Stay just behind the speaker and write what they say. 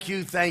Thank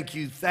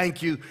you,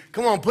 thank you.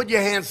 Come on, put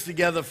your hands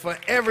together for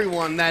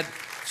everyone that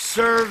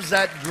serves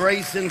at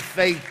Grace and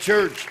Faith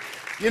Church.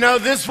 You know,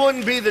 this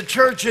wouldn't be the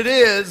church it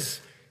is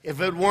if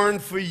it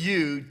weren't for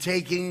you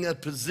taking a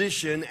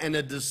position and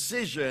a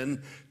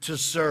decision to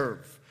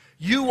serve.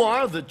 You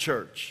are the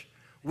church.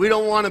 We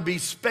don't want to be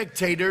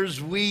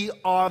spectators. We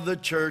are the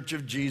church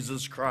of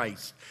Jesus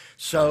Christ.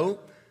 So,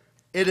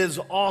 it is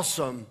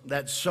awesome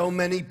that so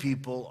many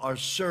people are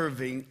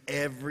serving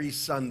every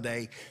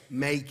Sunday,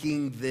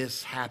 making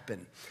this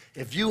happen.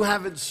 If you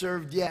haven't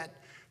served yet,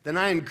 then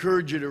I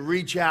encourage you to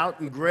reach out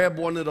and grab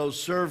one of those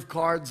serve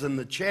cards in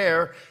the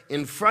chair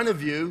in front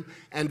of you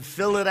and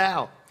fill it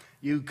out.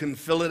 You can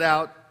fill it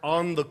out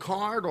on the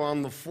card or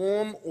on the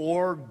form,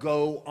 or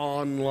go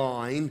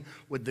online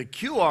with the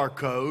QR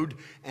code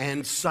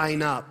and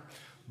sign up.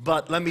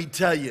 But let me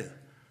tell you,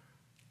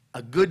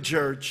 a good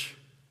church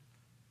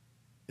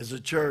is a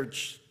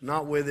church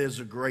not where there's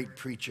a great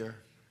preacher.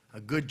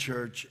 A good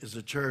church is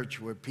a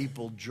church where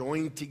people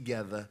join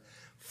together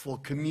for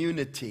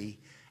community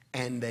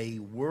and they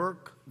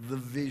work the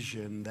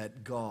vision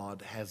that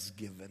God has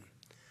given.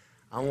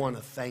 I want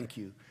to thank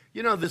you.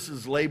 You know, this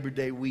is Labor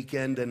Day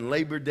weekend, and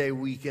Labor Day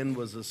weekend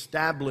was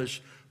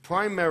established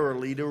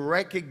primarily to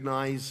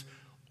recognize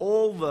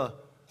all the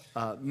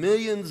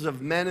millions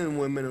of men and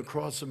women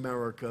across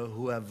America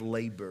who have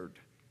labored.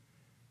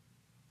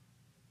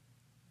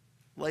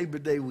 Labor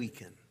Day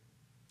weekend.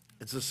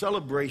 It's a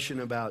celebration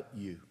about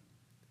you.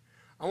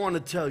 I want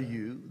to tell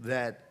you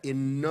that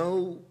in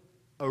no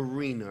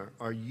arena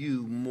are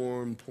you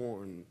more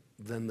important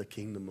than the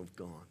kingdom of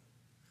God.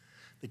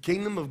 The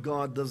kingdom of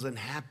God doesn't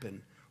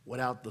happen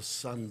without the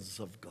sons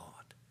of God.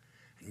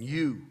 And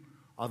you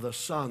are the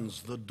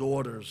sons, the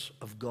daughters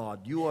of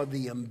God. You are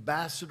the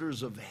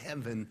ambassadors of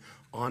heaven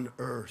on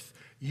earth.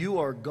 You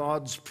are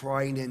God's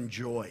pride and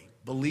joy.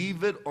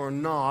 Believe it or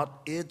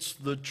not, it's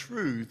the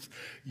truth.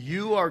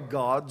 You are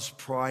God's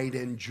pride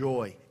and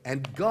joy.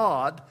 And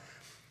God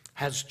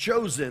has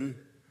chosen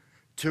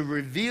to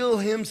reveal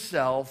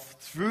himself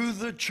through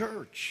the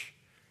church.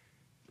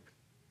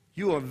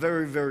 You are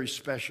very, very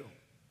special.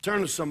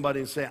 Turn to somebody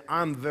and say,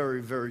 I'm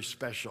very, very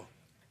special.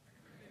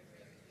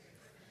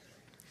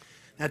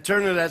 Now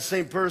turn to that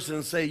same person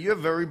and say, you're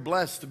very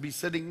blessed to be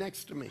sitting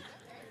next to me.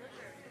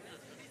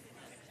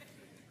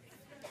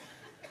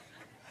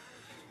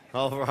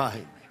 All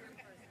right.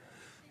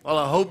 Well,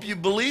 I hope you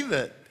believe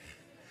it,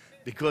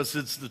 because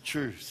it's the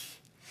truth.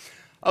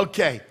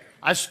 Okay,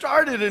 I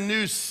started a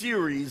new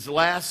series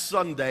last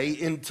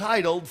Sunday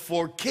entitled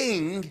For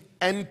King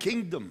and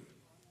Kingdom.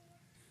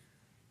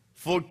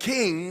 For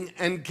King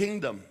and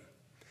Kingdom.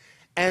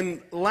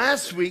 And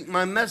last week,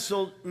 my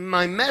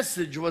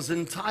message was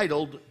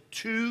entitled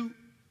Two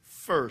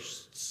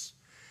Firsts.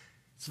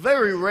 It's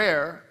very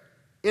rare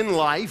in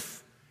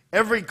life,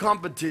 every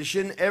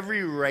competition,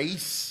 every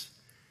race,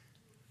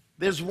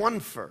 there's one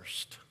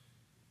first.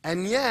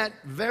 And yet,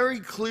 very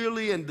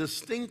clearly and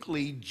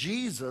distinctly,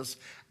 Jesus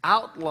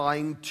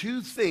outlined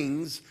two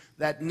things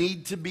that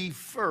need to be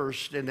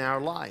first in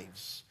our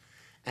lives.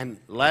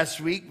 And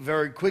last week,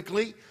 very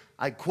quickly,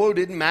 I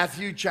quoted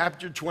Matthew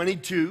chapter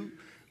 22,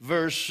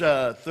 verse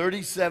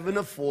 37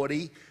 of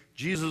 40.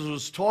 Jesus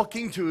was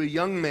talking to a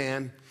young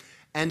man,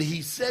 and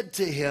he said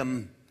to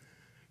him,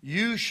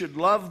 you should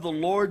love the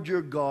Lord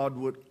your God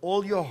with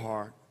all your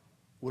heart,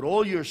 with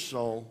all your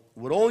soul,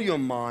 with all your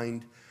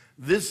mind.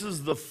 This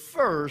is the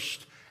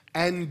first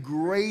and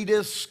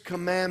greatest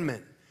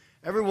commandment.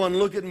 Everyone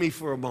look at me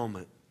for a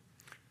moment.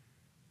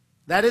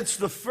 That it's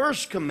the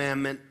first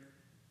commandment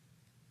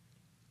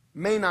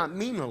may not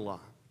mean a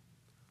lot.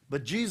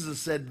 But Jesus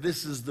said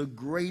this is the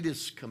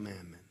greatest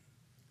commandment.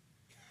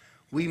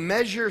 We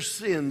measure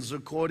sins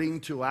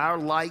according to our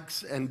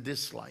likes and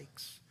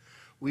dislikes.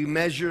 We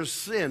measure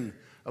sin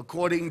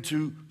according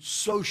to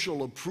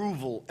social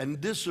approval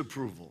and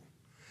disapproval.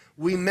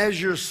 We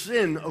measure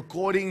sin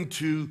according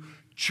to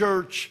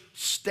church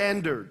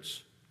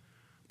standards.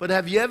 But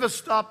have you ever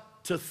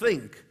stopped to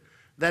think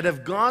that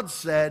if God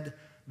said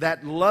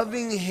that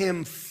loving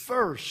him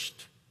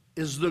first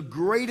is the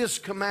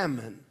greatest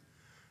commandment,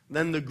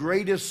 then the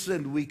greatest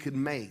sin we could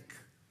make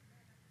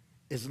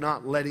is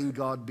not letting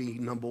God be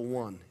number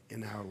one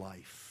in our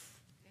life?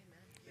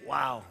 Amen.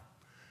 Wow.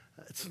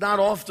 It's not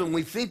often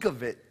we think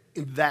of it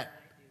in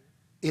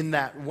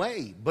that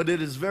way, but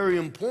it is very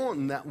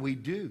important that we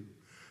do.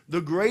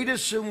 The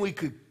greatest sin we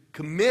could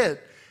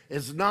commit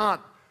is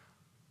not,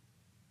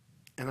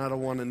 and I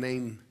don't want to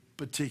name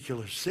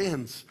particular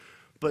sins,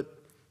 but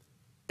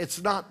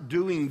it's not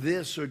doing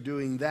this or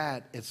doing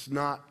that. It's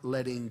not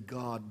letting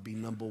God be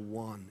number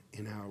one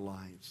in our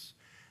lives.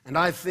 And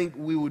I think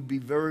we would be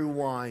very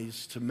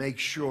wise to make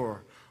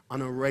sure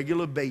on a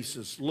regular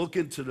basis, look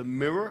into the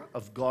mirror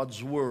of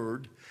God's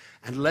word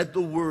and let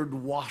the word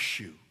wash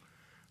you.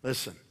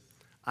 Listen,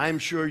 I'm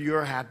sure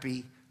you're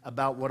happy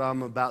about what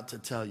I'm about to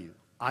tell you.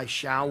 I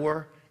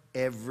shower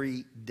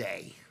every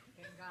day.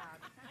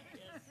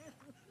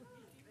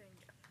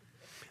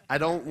 I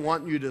don't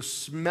want you to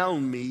smell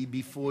me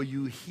before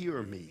you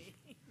hear me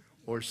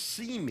or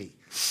see me.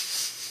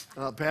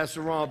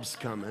 Pastor Rob's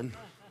coming.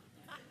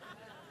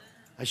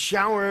 I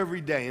shower every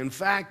day. In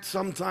fact,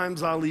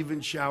 sometimes I'll even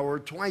shower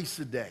twice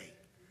a day.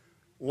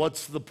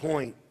 What's the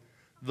point?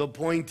 The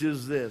point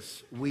is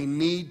this: we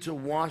need to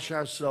wash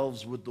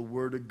ourselves with the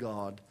Word of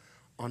God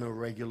on a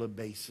regular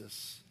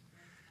basis.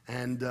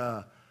 And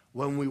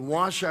when we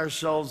wash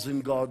ourselves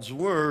in God's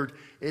Word,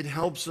 it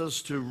helps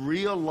us to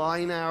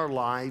realign our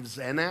lives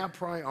and our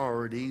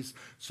priorities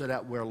so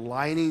that we're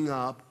lining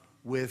up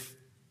with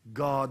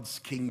God's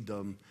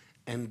kingdom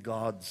and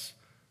God's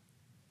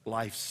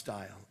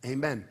lifestyle.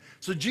 Amen.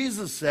 So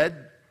Jesus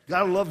said,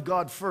 got to love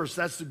God first.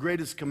 That's the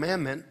greatest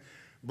commandment.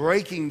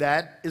 Breaking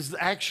that is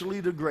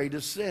actually the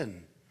greatest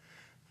sin.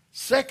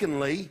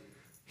 Secondly,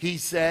 he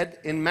said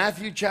in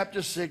Matthew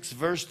chapter 6,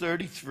 verse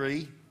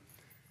 33,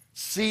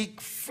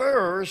 seek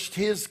first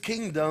his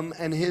kingdom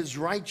and his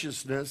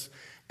righteousness,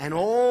 and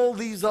all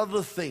these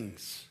other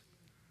things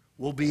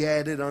will be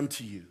added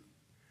unto you.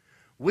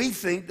 We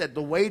think that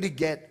the way to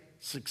get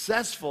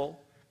successful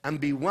and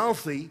be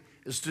wealthy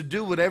is to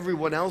do what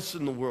everyone else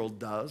in the world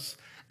does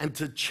and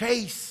to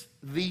chase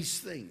these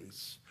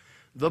things.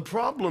 The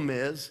problem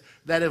is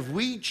that if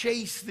we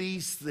chase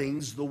these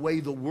things the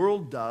way the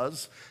world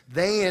does,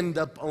 they end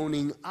up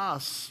owning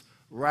us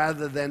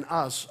rather than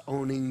us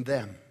owning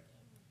them.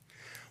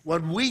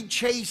 When we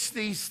chase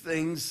these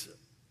things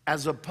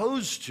as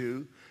opposed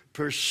to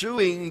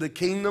pursuing the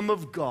kingdom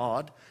of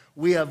God,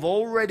 we have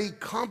already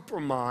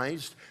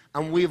compromised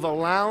and we've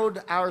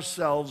allowed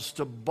ourselves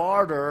to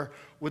barter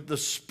with the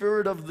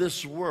spirit of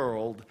this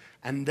world,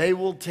 and they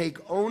will take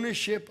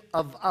ownership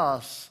of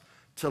us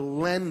to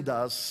lend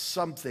us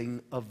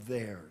something of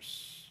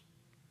theirs.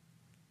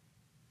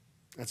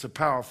 That's a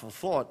powerful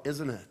thought,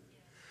 isn't it?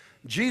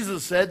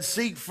 Jesus said,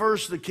 seek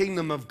first the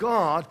kingdom of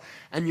God,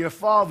 and your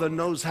Father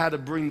knows how to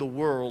bring the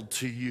world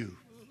to you.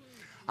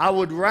 I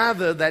would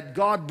rather that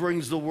God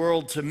brings the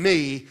world to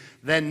me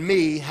than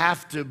me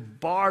have to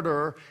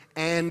barter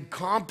and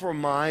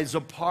compromise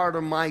a part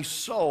of my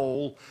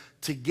soul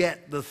to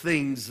get the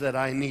things that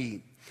I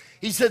need.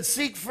 He said,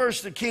 seek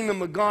first the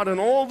kingdom of God, and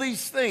all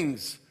these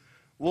things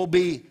will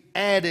be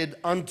added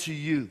unto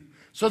you.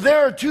 So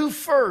there are two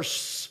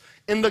firsts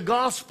in the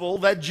gospel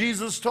that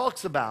Jesus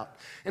talks about.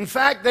 In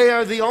fact, they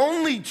are the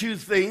only two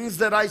things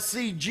that I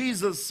see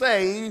Jesus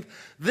saying,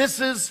 this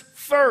is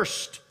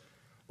first.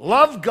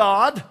 Love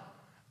God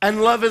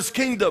and love his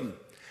kingdom.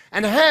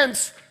 And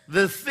hence,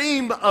 the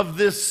theme of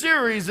this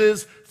series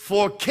is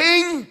for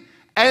king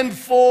and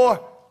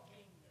for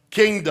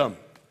kingdom.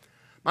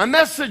 My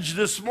message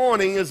this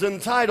morning is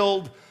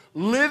entitled,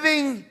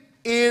 Living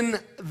in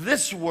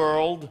This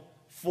World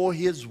for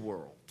His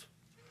World.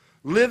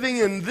 Living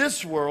in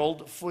this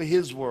world for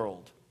His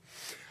world.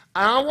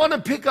 And I want to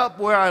pick up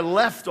where I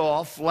left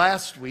off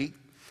last week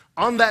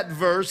on that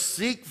verse,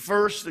 seek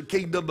first the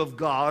kingdom of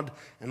God,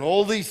 and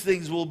all these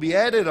things will be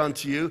added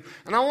unto you.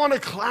 And I want to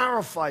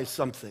clarify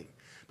something.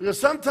 Because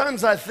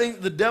sometimes I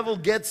think the devil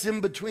gets in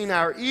between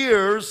our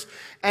ears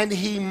and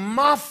he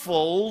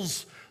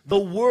muffles the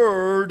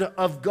word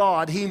of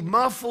God. He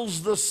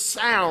muffles the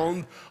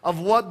sound of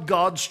what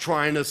God's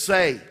trying to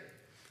say.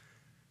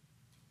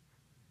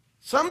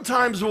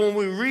 Sometimes when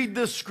we read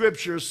this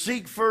scripture,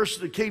 seek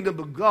first the kingdom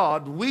of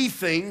God, we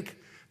think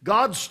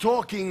God's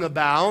talking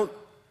about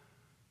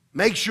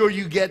make sure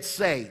you get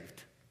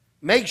saved.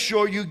 Make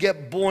sure you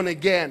get born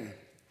again.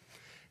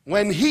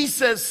 When he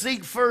says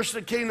seek first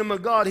the kingdom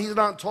of God, he's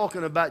not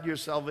talking about your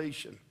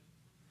salvation.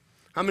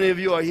 How many of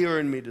you are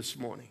hearing me this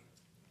morning?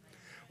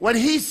 When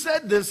he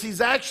said this,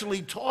 he's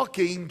actually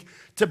talking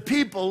to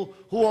people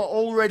who are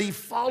already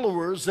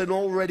followers and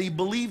already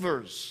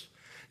believers.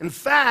 In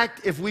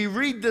fact, if we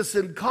read this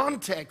in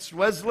context,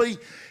 Wesley,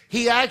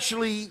 he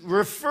actually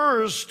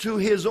refers to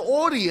his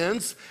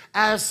audience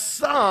as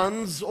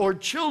sons or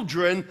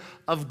children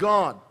of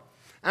God.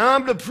 And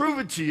I'm going to prove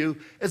it to you.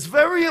 It's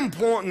very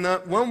important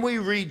that when we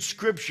read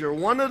Scripture,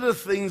 one of the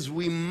things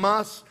we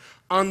must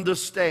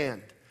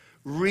understand,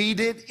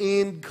 read it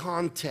in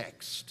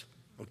context,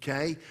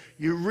 okay?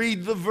 You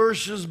read the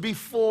verses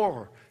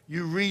before,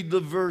 you read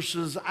the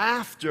verses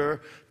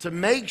after to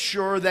make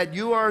sure that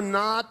you are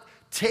not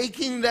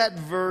taking that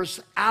verse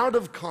out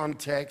of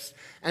context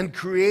and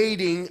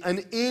creating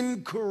an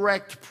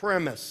incorrect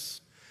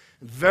premise.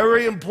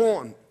 Very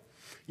important.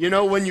 You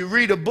know, when you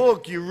read a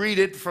book, you read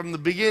it from the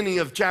beginning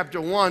of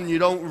chapter 1. You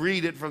don't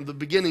read it from the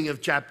beginning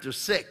of chapter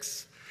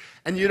 6.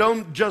 And you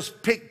don't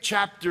just pick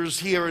chapters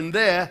here and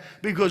there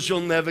because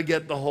you'll never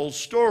get the whole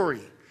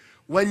story.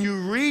 When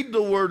you read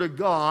the Word of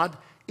God,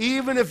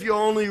 even if you're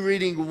only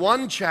reading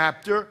one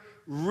chapter,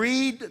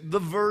 read the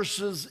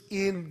verses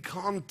in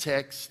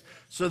context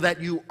so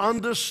that you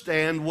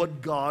understand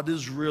what God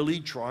is really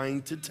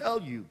trying to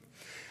tell you.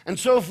 And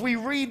so if we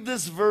read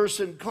this verse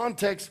in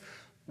context,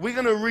 we're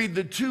going to read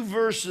the two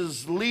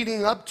verses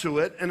leading up to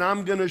it, and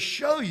I'm going to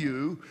show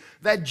you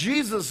that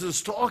Jesus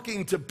is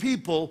talking to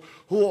people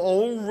who are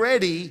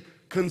already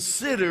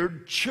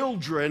considered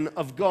children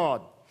of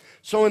God.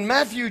 So in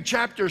Matthew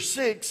chapter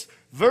 6,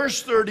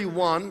 verse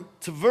 31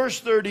 to verse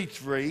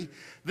 33,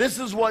 this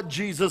is what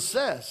Jesus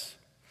says.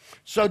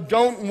 So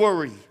don't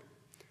worry,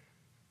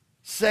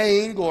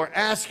 saying or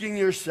asking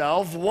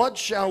yourself, what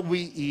shall we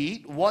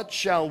eat? What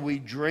shall we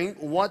drink?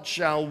 What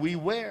shall we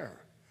wear?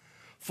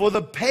 For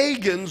the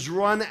pagans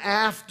run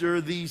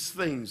after these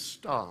things.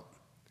 Stop.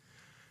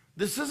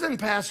 This isn't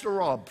Pastor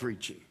Rob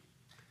preaching.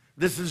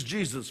 This is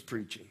Jesus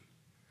preaching.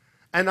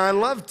 And I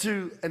love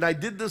to, and I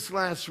did this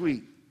last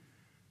week.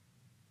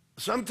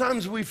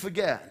 Sometimes we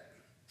forget.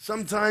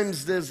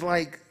 Sometimes there's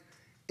like,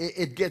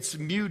 it gets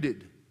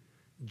muted.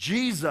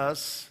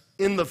 Jesus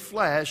in the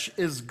flesh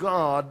is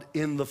God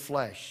in the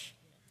flesh.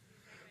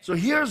 So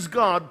here's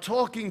God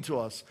talking to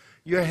us.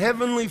 Your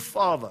heavenly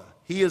Father,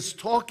 He is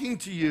talking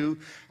to you,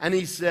 and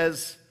He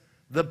says,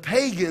 the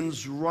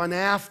pagans run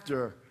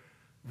after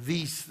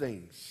these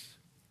things.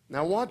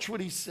 Now watch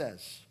what He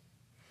says.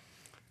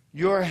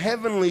 Your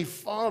heavenly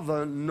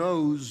Father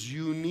knows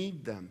you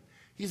need them.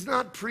 He's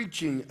not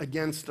preaching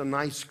against a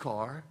nice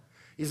car.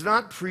 He's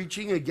not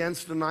preaching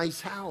against a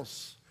nice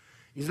house.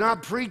 He's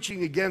not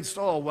preaching against,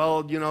 oh,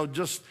 well,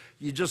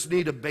 you just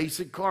need a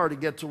basic car to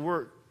get to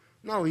work.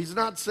 No, He's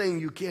not saying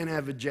you can't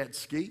have a jet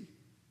ski.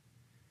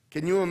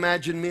 Can you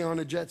imagine me on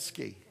a jet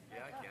ski? Yeah,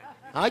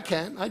 I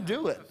can. I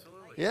do it.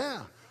 Absolutely.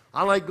 Yeah.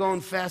 I like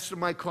going fast in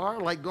my car. I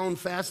like going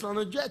fast on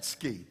a jet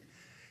ski.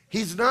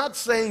 He's not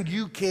saying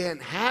you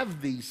can't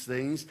have these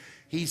things.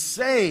 He's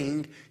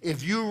saying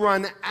if you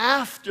run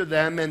after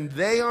them and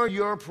they are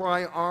your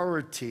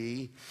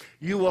priority,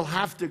 you will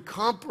have to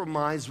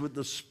compromise with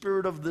the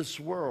spirit of this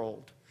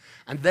world.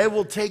 And they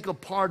will take a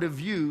part of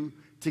you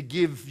to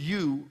give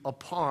you a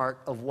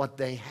part of what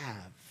they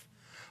have.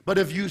 But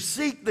if you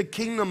seek the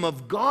kingdom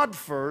of God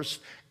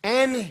first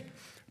and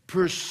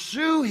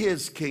pursue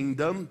His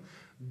kingdom,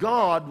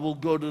 God will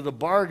go to the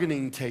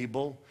bargaining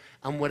table,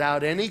 and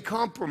without any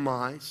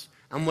compromise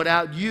and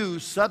without you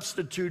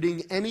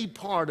substituting any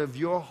part of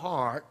your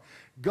heart,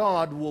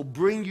 God will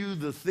bring you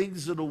the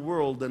things of the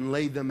world and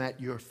lay them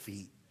at your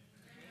feet.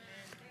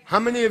 How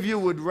many of you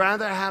would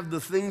rather have the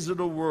things of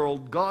the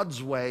world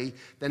God's way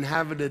than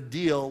having to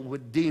deal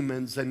with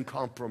demons and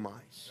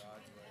compromise?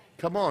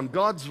 Come on,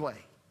 God's way.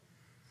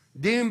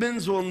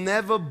 Demons will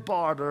never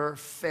barter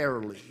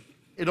fairly.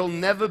 It'll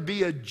never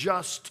be a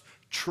just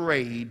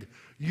trade.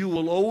 You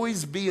will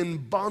always be in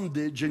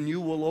bondage, and you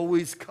will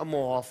always come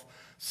off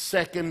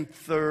second,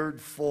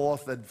 third,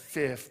 fourth, and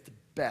fifth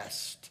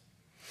best.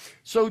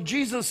 So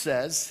Jesus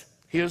says,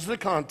 here's the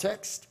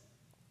context.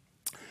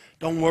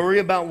 Don't worry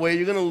about where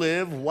you're going to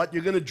live, what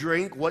you're going to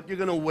drink, what you're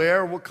going to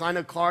wear, what kind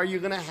of car you're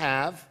going to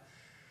have.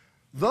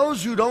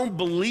 Those who don't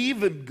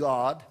believe in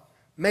God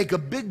make a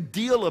big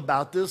deal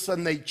about this,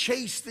 and they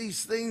chase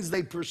these things,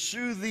 they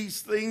pursue these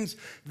things.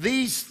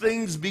 These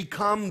things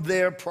become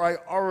their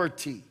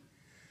priority.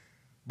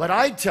 But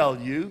I tell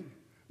you,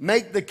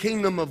 make the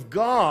kingdom of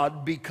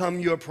God become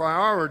your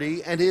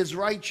priority and His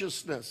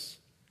righteousness.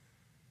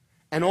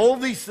 And all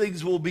these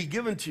things will be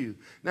given to you.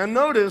 Now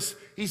notice,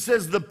 He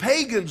says the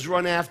pagans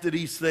run after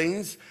these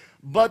things,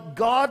 but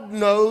God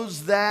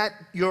knows that,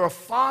 your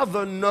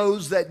Father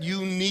knows that you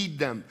need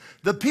them.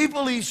 The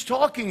people He's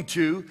talking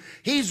to,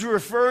 He's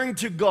referring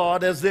to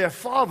God as their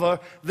Father.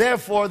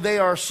 Therefore, they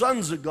are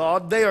sons of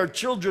God. They are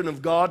children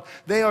of God.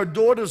 They are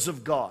daughters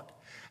of God.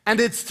 And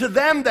it's to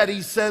them that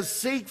He says,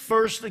 seek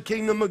first the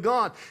kingdom of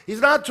God. He's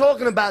not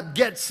talking about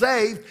get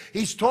saved.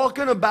 He's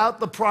talking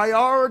about the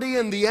priority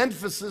and the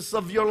emphasis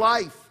of your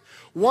life.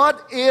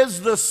 What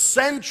is the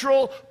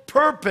central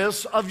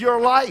purpose of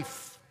your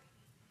life?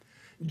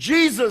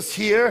 Jesus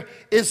here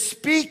is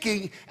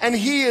speaking, and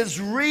He is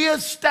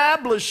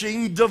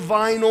reestablishing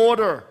divine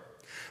order.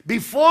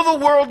 Before the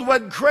world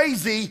went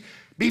crazy,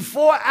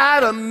 before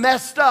Adam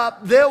messed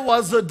up, there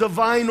was a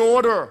divine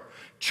order.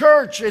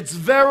 Church, it's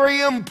very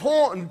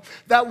important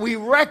that we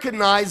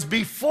recognize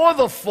before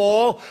the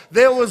fall,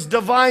 there was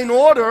divine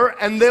order,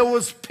 and there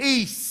was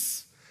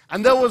peace,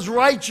 and there was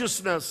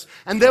righteousness,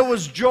 and there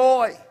was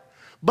joy.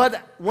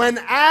 But when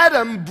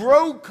Adam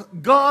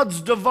broke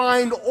God's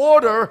divine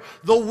order,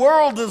 the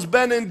world has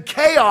been in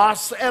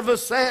chaos ever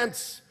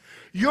since.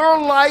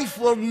 Your life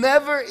will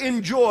never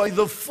enjoy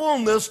the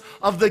fullness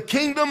of the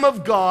kingdom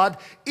of God,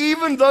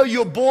 even though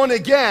you're born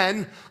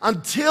again,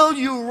 until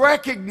you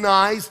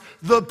recognize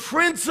the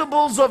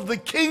principles of the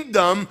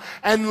kingdom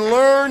and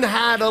learn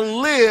how to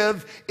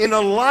live in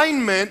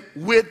alignment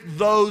with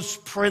those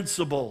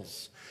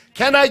principles.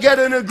 Can I get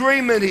an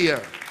agreement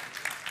here?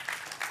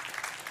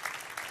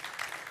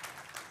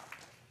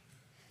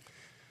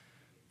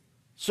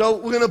 So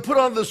we're going to put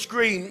on the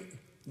screen,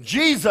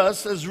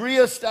 Jesus is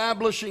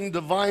reestablishing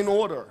divine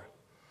order.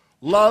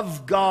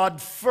 Love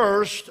God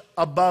first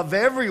above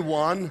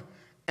everyone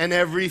and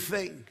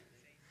everything.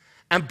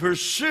 And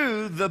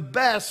pursue the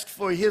best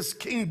for His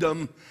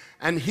kingdom,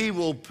 and He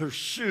will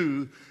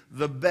pursue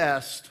the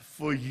best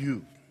for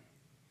you.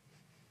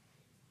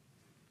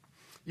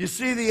 You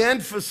see the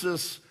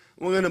emphasis,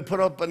 we're going to put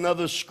up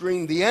another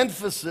screen. The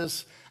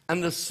emphasis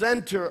and the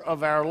center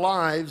of our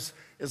lives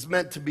is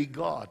meant to be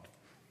God.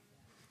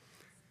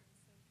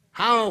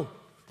 How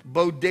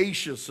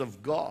bodacious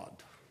of God.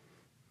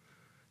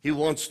 He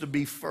wants to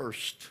be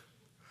first.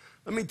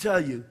 Let me tell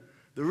you,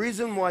 The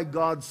reason why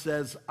God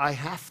says, I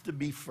have to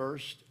be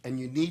first, and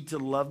you need to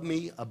love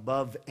me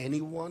above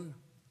anyone,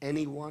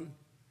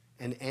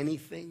 and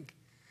anything,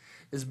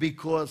 is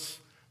because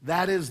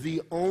that is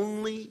the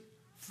only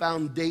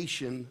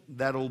foundation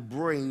that'll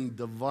bring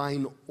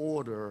divine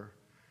order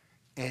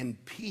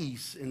and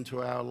peace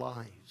into our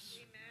lives.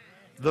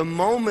 The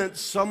moment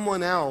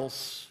someone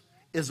else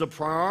is a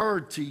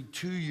priority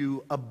to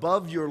you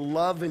above your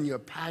love and your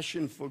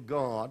passion for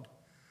God,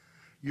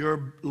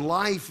 your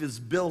life is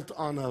built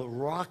on a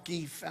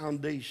rocky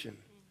foundation.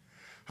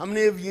 How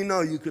many of you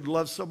know you could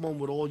love someone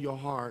with all your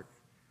heart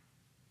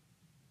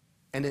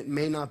and it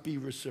may not be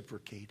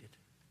reciprocated?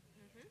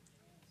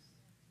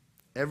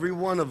 Every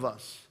one of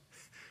us,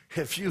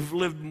 if you've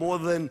lived more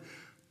than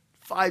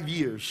 5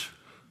 years,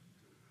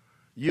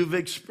 you've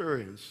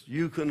experienced,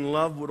 you can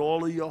love with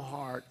all of your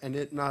heart and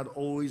it not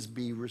always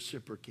be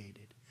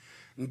reciprocated.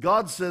 And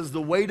God says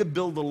the way to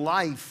build a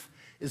life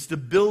is to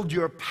build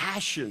your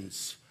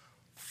passions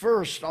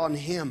first on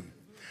Him.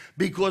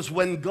 Because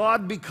when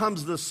God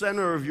becomes the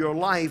center of your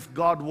life,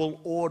 God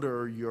will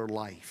order your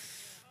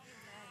life.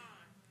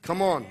 Come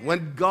on.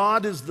 When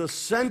God is the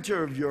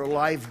center of your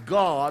life,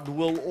 God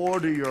will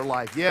order your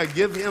life. Yeah,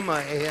 give Him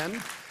a hand.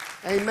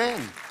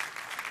 Amen.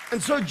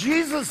 And so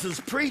Jesus is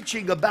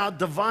preaching about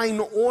divine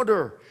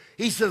order.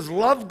 He says,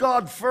 love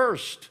God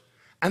first,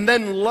 and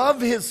then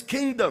love His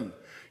kingdom.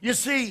 You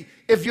see,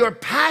 if you're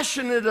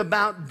passionate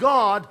about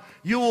God,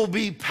 you will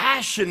be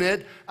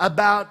passionate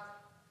about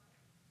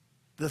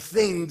the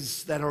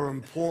things that are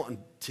important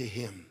to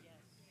Him.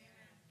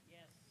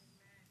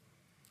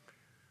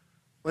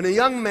 When a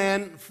young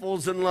man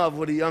falls in love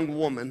with a young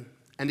woman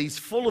and he's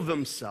full of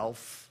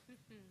himself,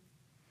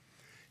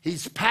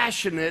 he's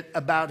passionate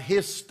about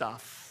his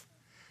stuff,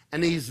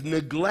 and he's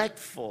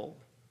neglectful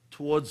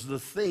towards the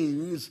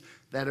things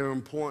that are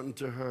important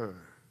to her.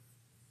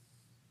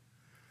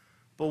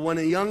 But when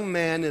a young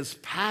man is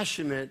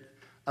passionate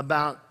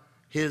about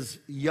his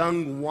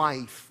young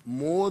wife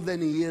more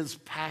than he is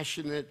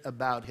passionate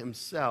about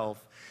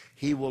himself,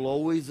 he will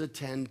always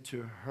attend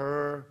to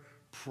her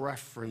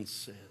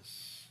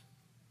preferences.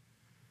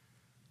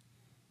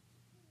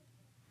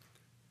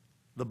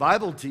 The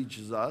Bible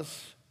teaches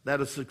us that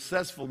a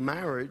successful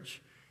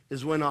marriage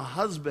is when a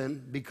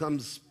husband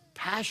becomes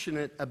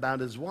passionate about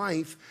his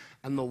wife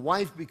and the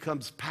wife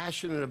becomes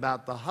passionate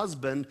about the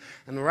husband,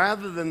 and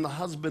rather than the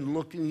husband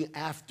looking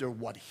after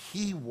what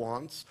he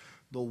wants,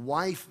 the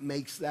wife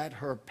makes that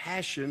her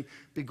passion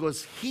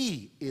because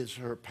he is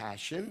her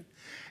passion,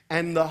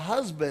 and the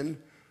husband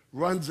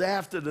runs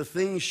after the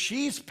things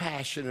she's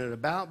passionate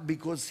about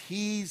because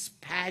he's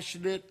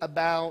passionate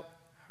about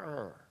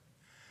her.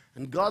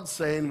 And God's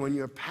saying, when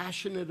you're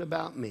passionate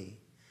about me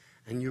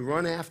and you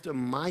run after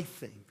my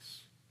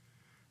things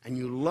and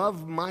you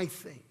love my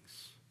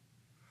things,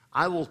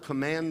 I will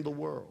command the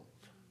world.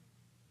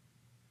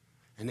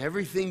 And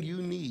everything you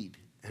need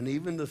and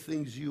even the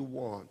things you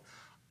want,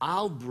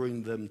 I'll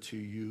bring them to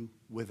you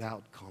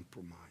without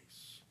compromise.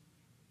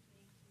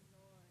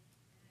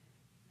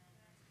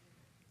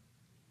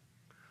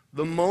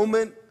 The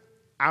moment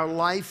our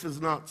life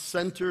is not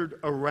centered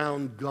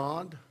around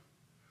God,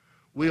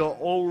 we are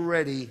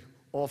already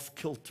off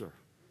kilter.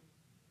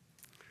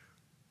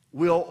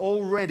 We are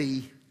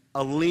already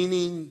a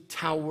leaning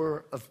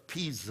tower of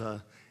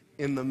Pisa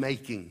in the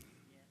making.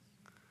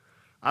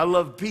 I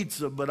love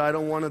pizza, but I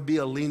don't want to be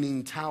a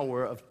leaning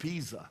tower of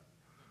Pisa.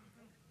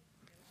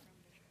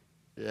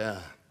 Yeah.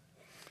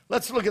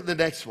 Let's look at the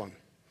next one.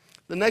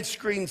 The next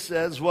screen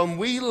says, when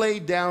we lay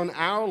down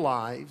our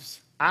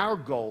lives, our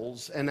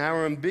goals, and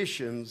our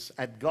ambitions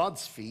at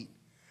God's feet,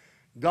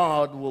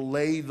 God will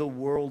lay the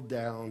world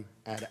down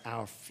at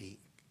our feet.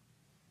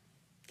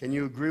 Can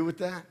you agree with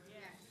that?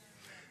 Yes.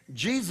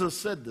 Jesus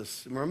said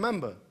this. And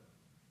remember,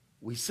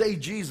 we say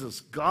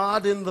Jesus,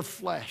 God in the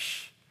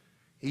flesh.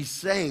 He's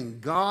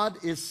saying,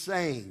 God is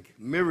saying,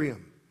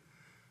 Miriam,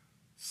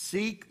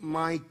 seek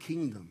my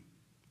kingdom.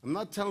 I'm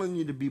not telling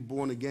you to be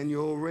born again.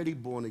 You're already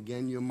born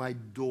again. You're my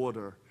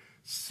daughter.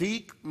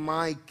 Seek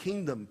my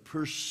kingdom.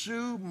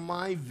 Pursue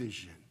my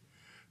vision.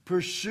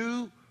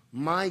 Pursue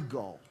my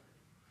goal.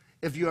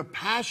 If you're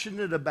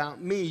passionate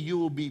about me, you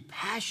will be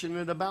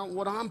passionate about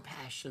what I'm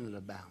passionate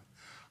about.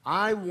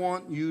 I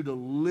want you to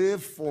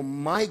live for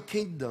my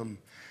kingdom,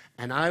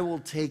 and I will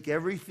take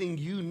everything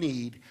you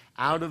need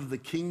out of the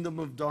kingdom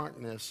of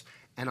darkness,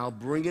 and I'll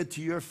bring it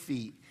to your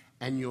feet,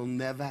 and you'll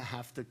never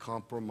have to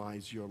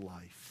compromise your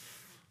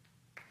life.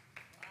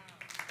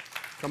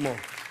 Come on.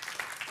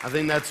 I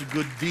think that's a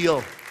good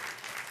deal.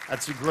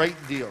 That's a great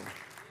deal.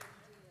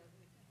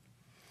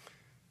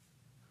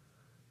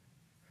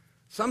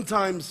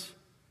 Sometimes,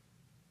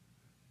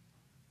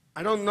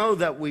 I don't know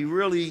that we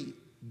really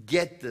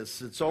get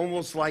this. It's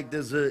almost like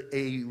there's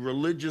a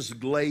religious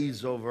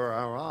glaze over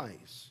our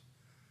eyes.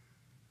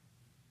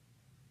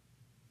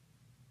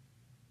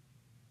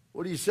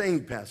 What are you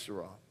saying, Pastor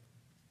Rob?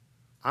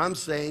 I'm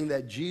saying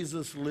that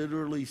Jesus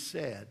literally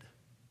said,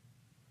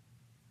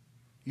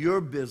 your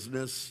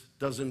business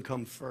doesn't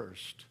come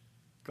first.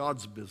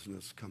 God's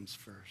business comes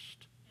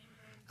first.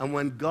 And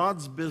when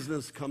God's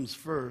business comes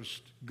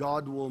first,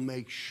 God will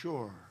make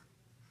sure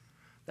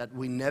that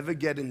we never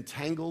get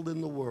entangled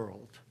in the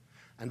world,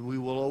 and we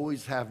will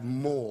always have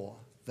more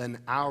than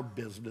our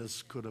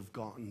business could have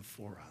gotten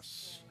for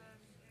us.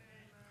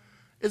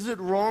 Is it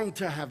wrong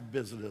to have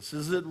business?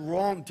 Is it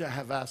wrong to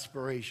have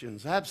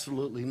aspirations?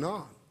 Absolutely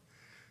not.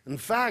 In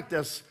fact,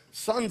 as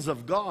sons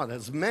of God,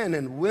 as men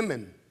and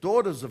women,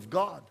 daughters of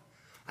God,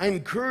 I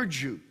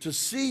encourage you to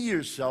see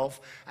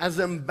yourself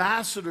as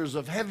ambassadors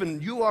of heaven.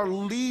 You are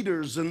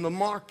leaders in the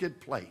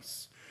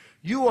marketplace.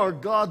 You are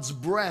God's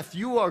breath.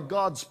 You are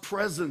God's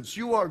presence.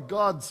 You're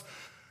God's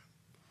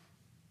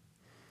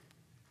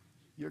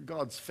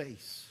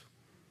face.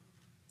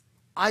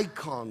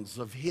 Icons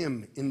of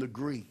Him in the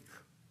Greek.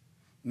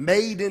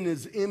 Made in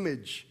His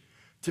image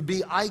to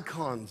be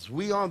icons.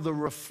 We are the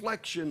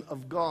reflection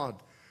of God.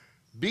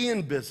 Be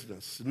in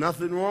business.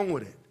 Nothing wrong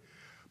with it.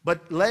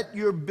 But let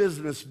your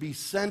business be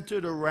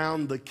centered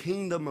around the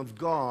kingdom of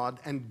God,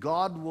 and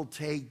God will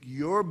take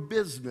your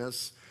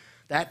business,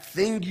 that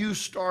thing you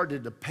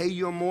started to pay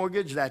your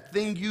mortgage, that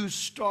thing you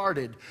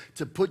started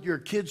to put your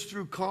kids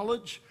through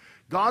college,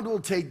 God will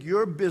take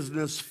your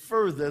business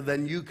further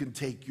than you can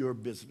take your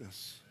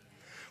business.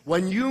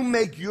 When you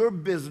make your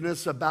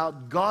business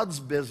about God's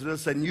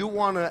business and you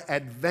want to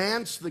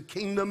advance the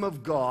kingdom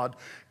of God,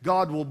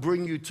 God will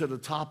bring you to the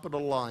top of the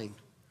line.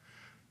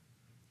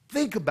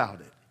 Think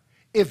about it.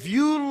 If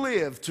you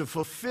live to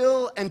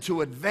fulfill and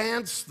to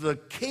advance the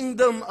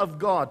kingdom of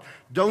God,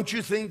 don't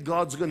you think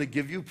God's going to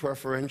give you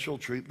preferential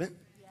treatment?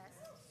 Yes.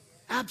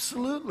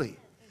 Absolutely. Amen.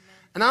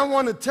 And I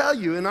want to tell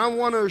you, and I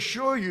want to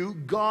assure you,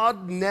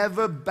 God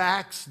never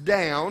backs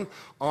down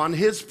on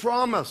His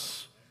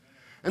promise.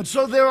 And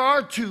so there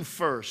are two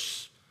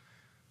firsts.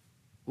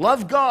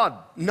 Love God,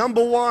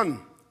 number one.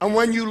 And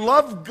when you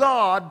love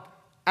God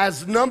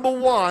as number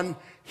one,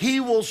 He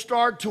will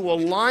start to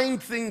align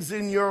things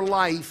in your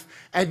life,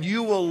 and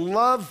you will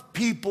love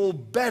people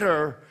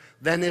better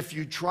than if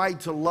you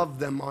tried to love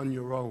them on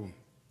your own.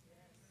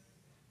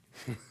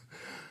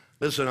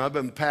 Listen, I've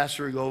been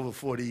pastoring over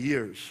 40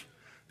 years.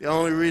 The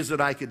only reason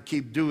I could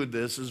keep doing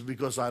this is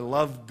because I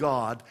love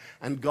God,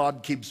 and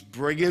God keeps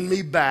bringing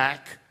me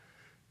back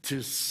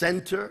to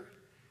center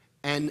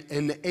and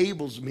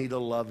enables me to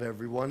love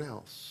everyone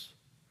else.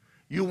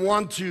 You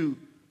want to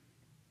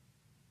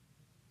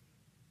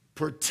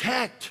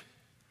protect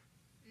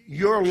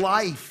your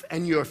life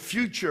and your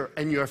future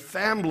and your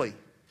family.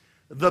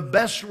 The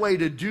best way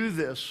to do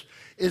this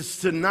is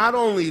to not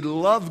only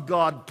love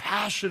God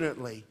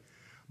passionately,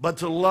 but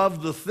to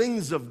love the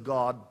things of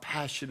God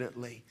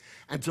passionately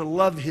and to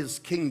love His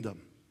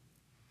kingdom.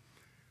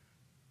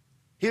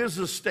 Here's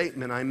a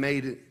statement I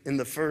made in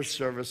the first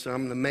service, and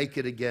I'm going to make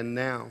it again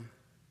now.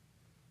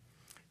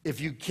 If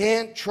you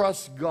can't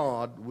trust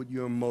God with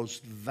your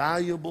most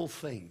valuable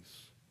things,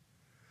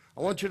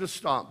 I want you to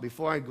stop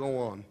before I go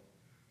on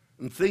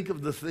and think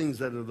of the things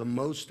that are the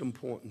most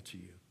important to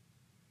you.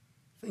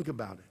 Think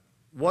about it.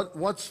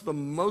 What's the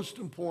most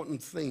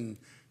important thing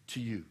to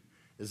you?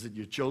 Is it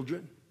your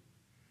children?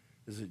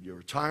 Is it your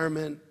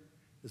retirement?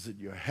 Is it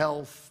your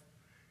health?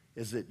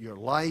 Is it your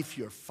life,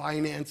 your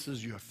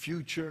finances, your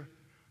future?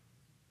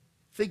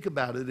 Think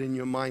about it in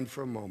your mind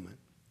for a moment.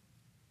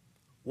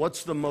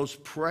 What's the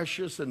most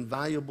precious and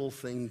valuable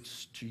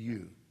things to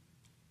you?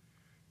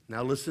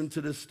 Now listen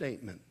to this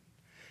statement.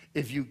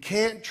 If you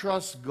can't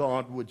trust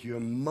God with your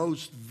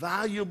most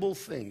valuable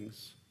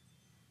things,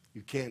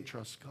 you can't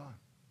trust God.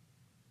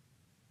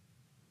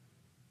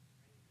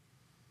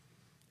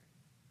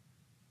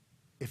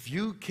 If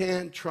you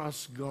can't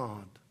trust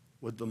God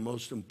with the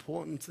most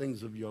important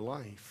things of your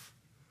life,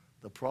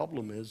 the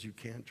problem is you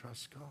can't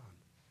trust God.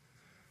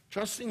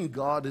 Trusting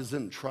God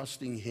isn't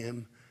trusting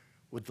Him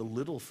with the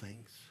little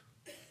things.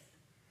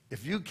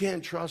 If you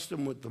can't trust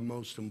Him with the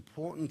most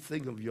important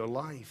thing of your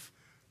life,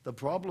 the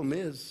problem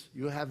is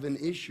you have an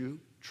issue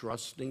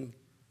trusting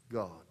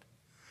God.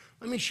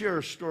 Let me share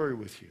a story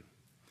with you.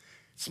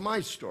 It's my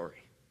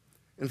story.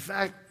 In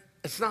fact,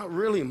 it's not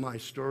really my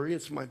story,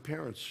 it's my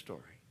parents' story.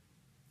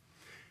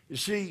 You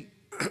see,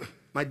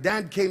 my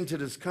dad came to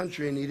this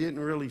country and he didn't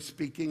really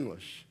speak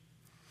English.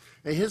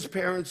 And his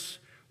parents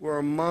were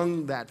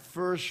among that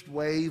first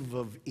wave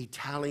of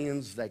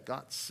Italians that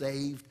got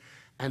saved,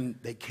 and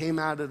they came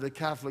out of the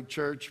Catholic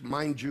Church.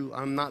 Mind you,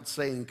 I'm not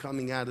saying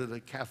coming out of the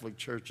Catholic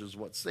Church is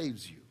what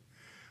saves you.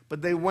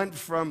 But they went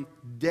from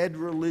dead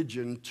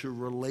religion to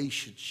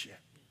relationship.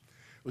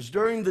 It was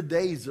during the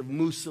days of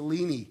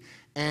Mussolini,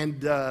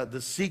 and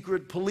the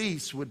secret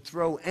police would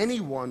throw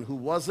anyone who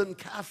wasn't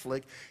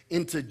Catholic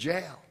into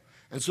jail.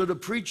 And so the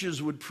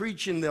preachers would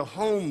preach in their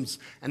homes,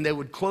 and they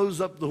would close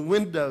up the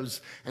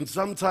windows, and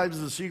sometimes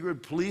the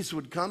secret police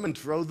would come and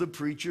throw the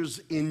preachers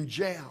in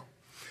jail.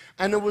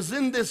 And it was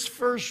in this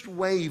first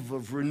wave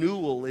of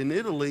renewal in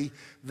Italy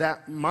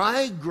that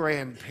my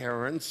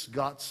grandparents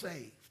got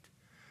saved.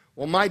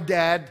 Well, my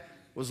dad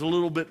was a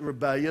little bit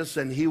rebellious,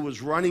 and he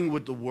was running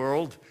with the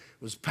world,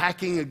 was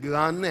packing a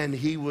gun, and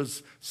he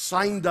was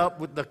signed up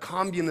with the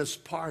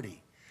Communist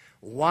Party.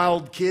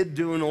 Wild kid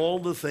doing all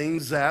the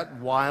things that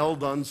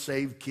wild,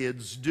 unsaved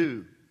kids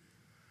do.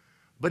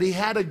 But he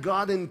had a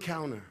God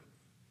encounter.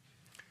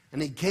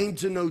 And he came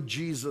to know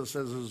Jesus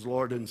as his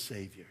Lord and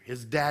Savior.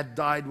 His dad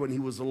died when he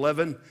was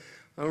 11.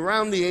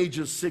 Around the age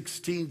of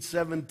 16,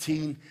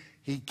 17,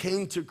 he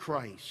came to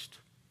Christ.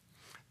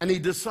 And he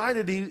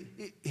decided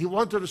he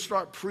wanted to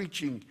start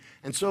preaching.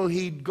 And so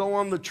he'd go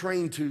on the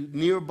train to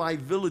nearby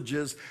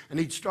villages and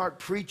he'd start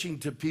preaching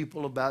to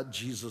people about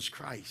Jesus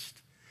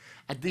Christ.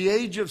 At the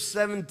age of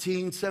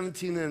 17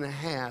 and a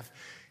half,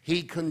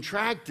 he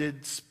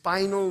contracted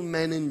spinal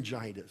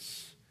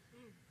meningitis.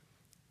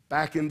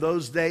 Back in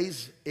those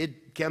days,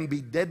 it can be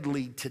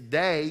deadly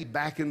today.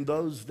 Back in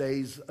those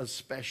days,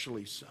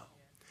 especially so.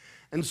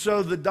 And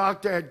so the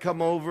doctor had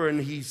come over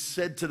and he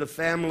said to the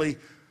family,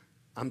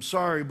 I'm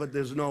sorry, but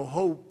there's no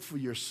hope for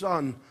your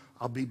son.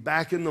 I'll be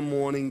back in the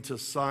morning to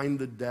sign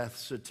the death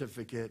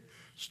certificate,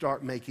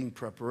 start making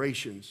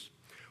preparations.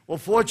 Well,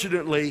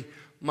 fortunately,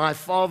 my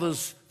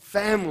father's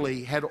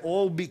family had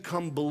all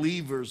become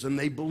believers, and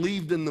they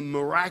believed in the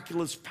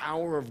miraculous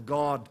power of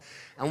God.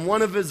 And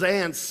one of his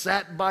aunts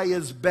sat by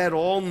his bed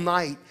all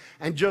night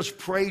and just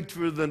prayed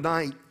through the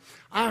night.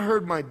 I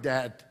heard my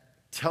dad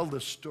tell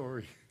this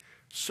story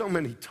so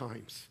many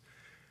times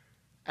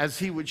as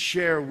he would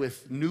share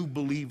with new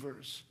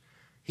believers.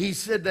 He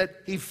said that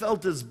he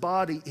felt his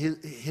body,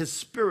 his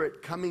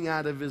spirit coming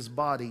out of his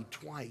body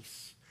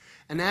twice.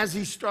 And as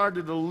he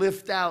started to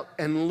lift out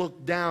and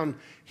look down,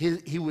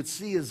 he would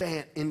see his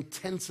aunt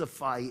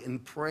intensify in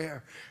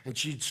prayer. And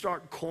she'd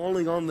start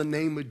calling on the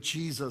name of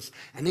Jesus.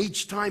 And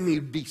each time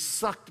he'd be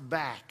sucked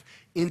back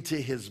into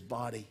his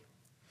body.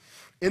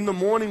 In the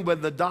morning when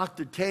the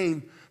doctor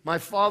came, my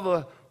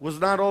father was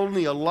not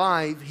only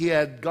alive, he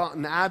had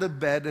gotten out of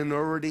bed and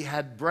already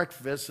had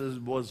breakfast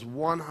and was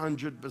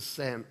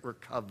 100%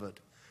 recovered.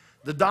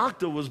 The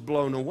doctor was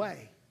blown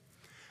away.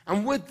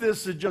 And with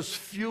this, it just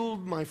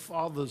fueled my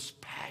father's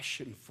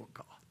passion for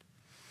God.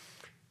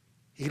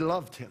 He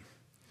loved him.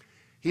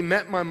 He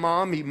met my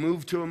mom. He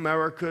moved to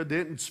America,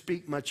 didn't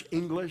speak much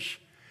English.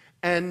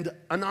 And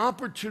an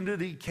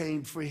opportunity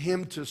came for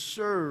him to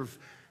serve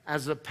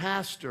as a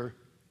pastor,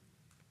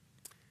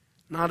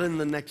 not in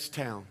the next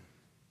town,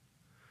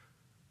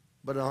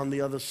 but on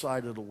the other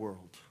side of the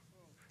world.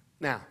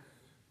 Now,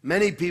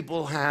 many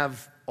people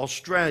have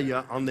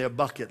Australia on their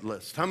bucket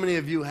list. How many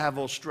of you have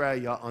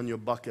Australia on your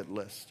bucket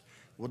list?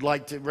 Would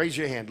like to, raise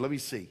your hand, let me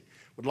see.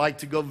 Would like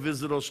to go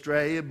visit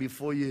Australia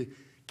before you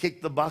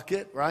kick the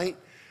bucket, right?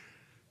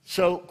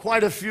 So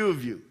quite a few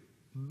of you.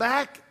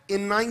 Back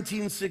in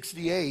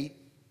 1968,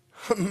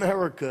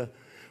 America,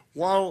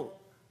 while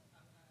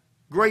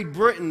Great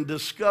Britain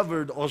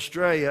discovered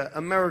Australia,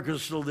 America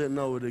still didn't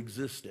know it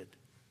existed.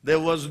 There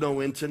was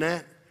no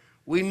internet.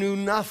 We knew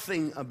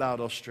nothing about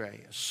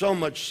Australia. So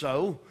much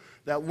so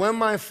that when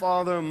my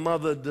father and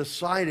mother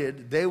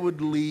decided they would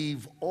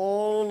leave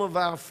all of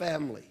our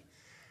family,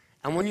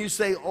 and when you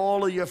say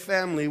all of your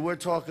family, we're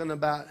talking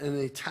about an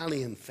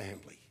Italian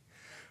family.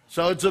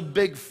 So it's a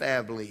big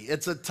family.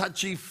 It's a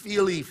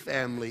touchy-feely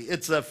family.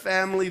 It's a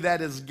family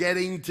that is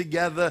getting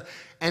together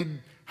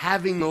and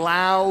having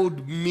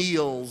loud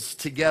meals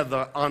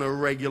together on a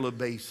regular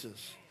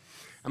basis.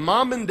 And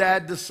Mom and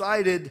Dad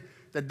decided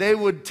that they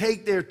would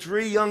take their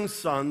 3 young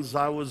sons,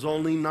 I was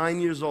only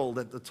 9 years old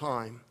at the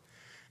time,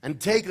 and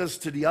take us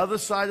to the other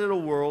side of the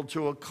world,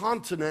 to a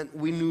continent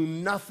we knew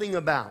nothing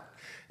about.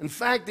 In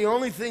fact, the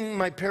only thing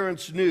my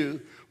parents knew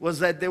was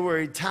that there were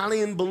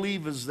Italian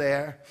believers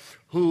there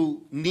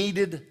who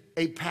needed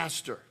a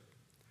pastor.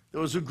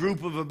 There was a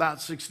group of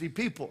about 60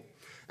 people.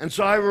 And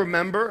so I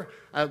remember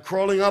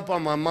crawling up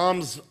on my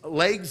mom's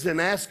legs and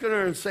asking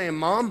her and saying,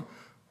 Mom,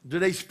 do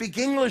they speak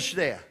English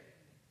there?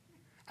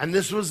 And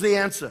this was the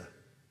answer: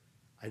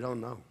 I don't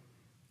know.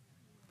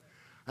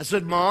 I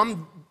said,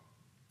 Mom,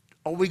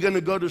 are we going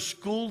to go to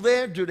school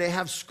there? Do they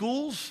have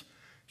schools?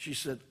 She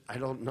said, I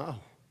don't know.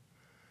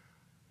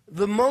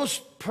 The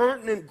most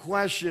pertinent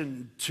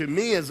question to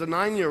me as a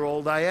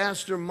 9-year-old, I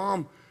asked her,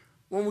 Mom,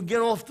 when we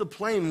get off the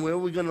plane, where are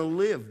we going to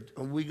live?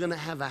 Are we going to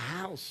have a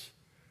house?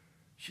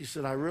 She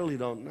said, I really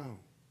don't know.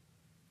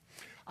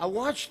 I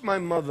watched my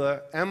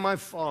mother and my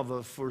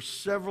father for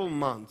several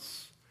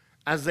months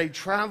as they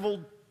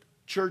traveled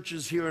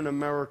churches here in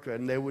America,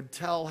 and they would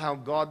tell how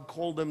God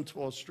called them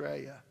to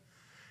Australia.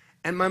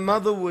 And my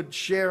mother would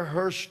share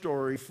her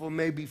story for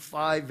maybe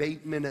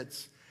 5-8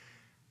 minutes,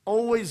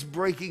 always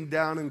breaking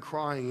down and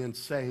crying and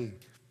saying,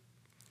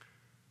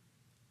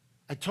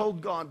 I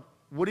told God,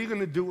 what are you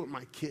going to do with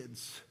my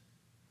kids?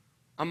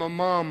 I'm a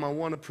mom. I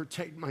want to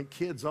protect my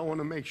kids. I want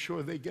to make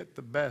sure they get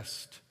the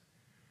best.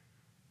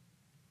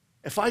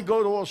 If I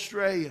go to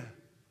Australia,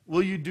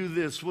 will you do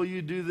this? Will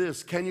you do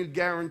this? Can you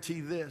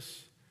guarantee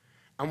this?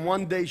 And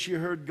one day she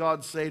heard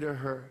God say to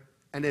her,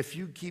 and if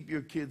you keep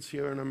your kids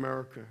here in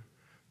America,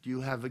 do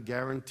you have a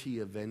guarantee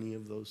of any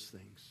of those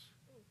things?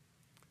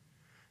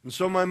 And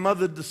so my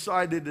mother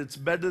decided it's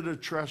better to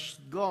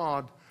trust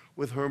God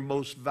with her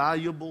most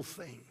valuable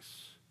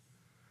things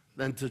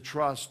than to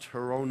trust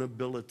her own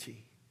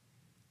ability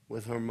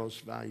with her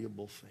most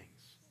valuable things.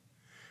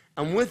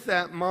 And with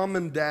that, Mom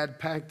and Dad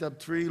packed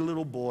up 3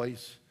 little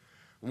boys.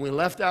 And we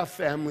left our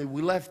family.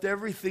 We left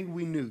everything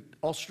we knew.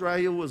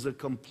 Australia was a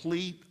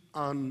complete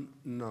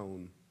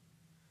unknown.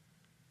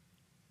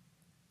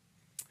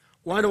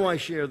 Why do I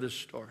share this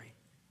story?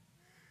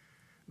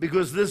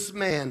 Because this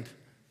man,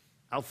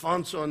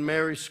 Alfonso and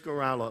Mary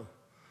Scarallo,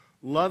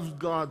 loved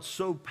God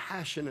so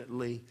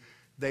passionately,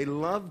 they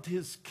loved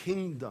his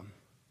kingdom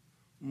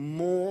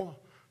more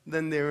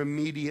than their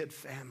immediate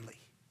family.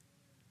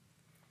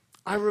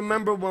 I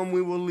remember when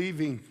we were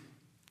leaving,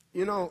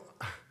 you know,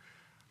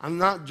 I'm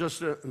not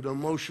just an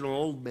emotional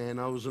old man,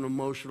 I was an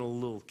emotional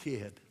little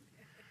kid.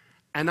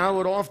 And I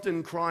would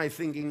often cry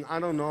thinking, I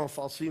don't know if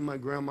I'll see my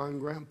grandma and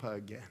grandpa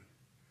again.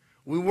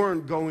 We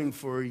weren't going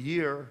for a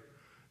year.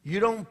 You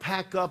don't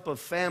pack up a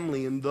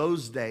family in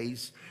those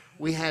days.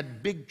 We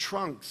had big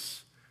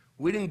trunks.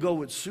 We didn't go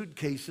with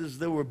suitcases.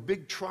 There were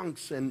big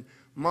trunks, and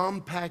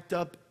Mom packed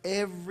up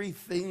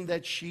everything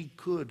that she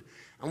could.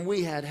 And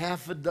we had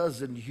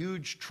 6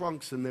 huge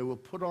trunks, and they were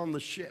put on the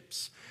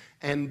ships.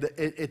 And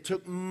it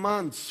took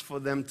months for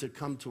them to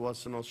come to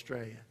us in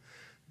Australia.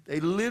 They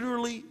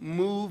literally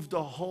moved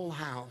a whole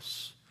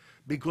house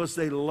because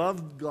they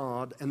loved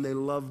God and they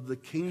loved the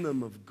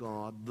kingdom of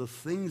God, the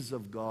things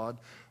of God,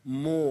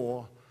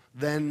 more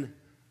than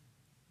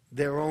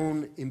their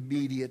own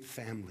immediate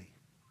family.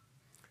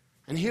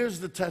 And here's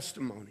the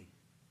testimony.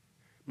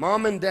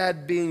 Mom and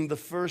Dad being the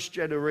first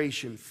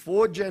generation,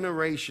 4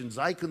 generations,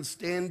 I can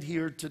stand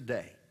here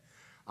today.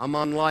 I'm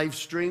on live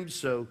stream,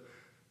 so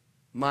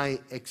my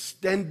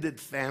extended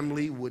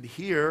family would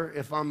hear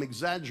if I'm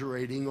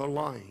exaggerating or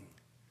lying.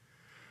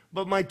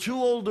 But my 2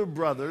 older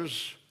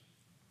brothers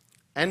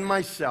and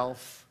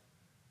myself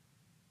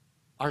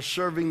are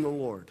serving the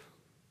Lord.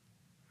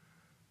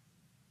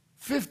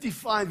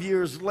 55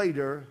 years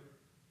later,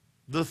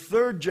 the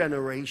 3rd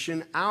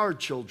generation, our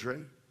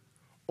children,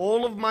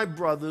 all of my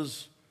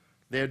brothers,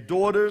 their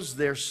daughters,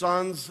 their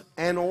sons,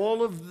 and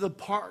all of the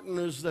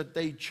partners that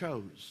they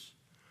chose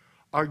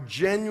are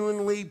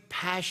genuinely,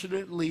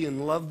 passionately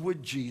in love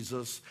with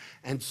Jesus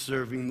and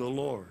serving the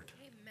Lord.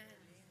 Amen.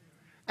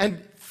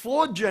 And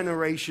 4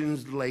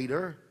 generations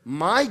later,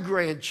 my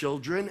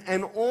grandchildren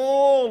and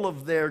all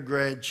of their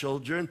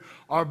grandchildren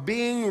are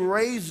being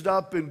raised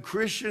up in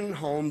Christian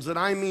homes, and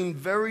I mean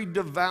very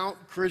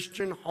devout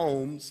Christian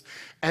homes,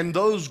 and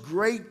those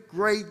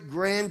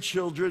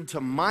great-great-grandchildren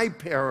to my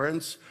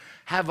parents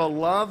have a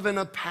love and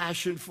a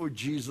passion for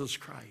Jesus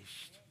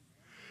Christ.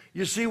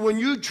 You see, when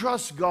you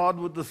trust God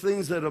with the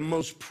things that are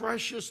most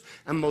precious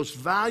and most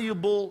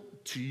valuable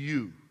to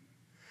you,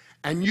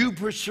 and you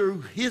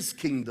pursue His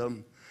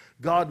kingdom,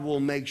 God will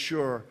make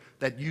sure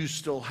that you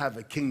still have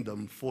a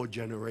kingdom 4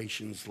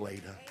 generations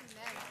later. Amen.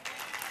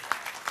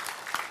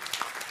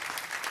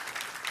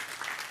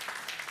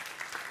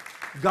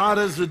 God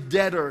is a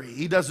debtor.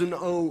 He doesn't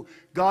owe.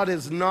 God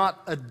is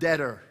not a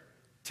debtor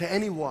to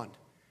anyone.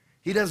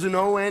 He doesn't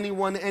owe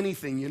anyone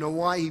anything. You know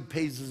why? He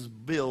pays his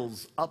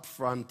bills up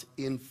front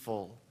in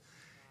full.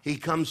 He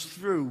comes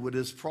through with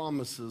his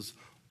promises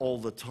all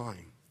the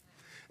time.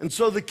 And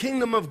so the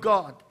kingdom of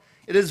God,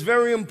 it is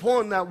very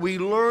important that we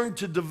learn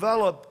to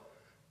develop,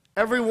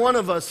 every one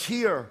of us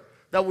here,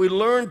 that we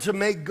learn to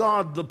make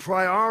God the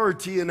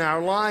priority in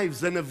our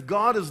lives. And if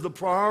God is the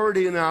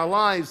priority in our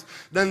lives,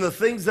 then the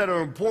things that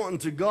are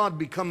important to God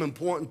become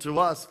important to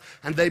us,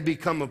 and they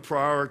become a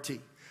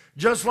priority.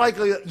 Just like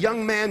a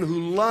young man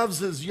who loves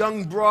his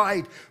young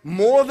bride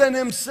more than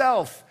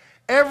himself,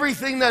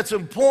 everything that's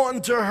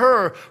important to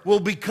her will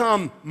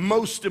become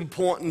most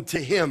important to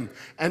him,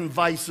 and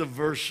vice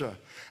versa.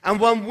 And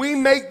when we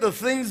make the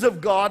things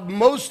of God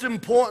most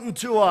important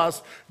to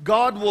us,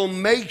 God will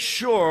make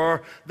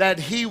sure that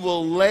He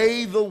will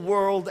lay the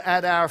world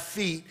at our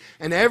feet.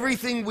 And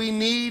everything we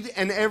need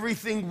and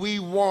everything we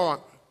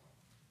want,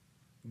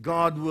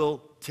 God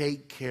will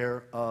take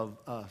care of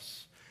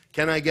us.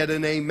 Can I get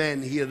an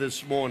amen here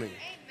this morning?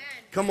 Amen.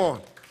 Come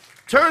on.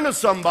 Turn to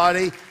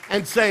somebody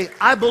and say,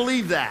 I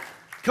believe that.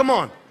 Come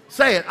on.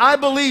 Say it. I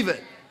believe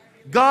it.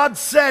 God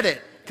said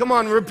it. Come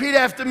on. Repeat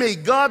after me.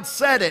 God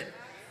said it.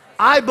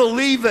 I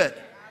believe it.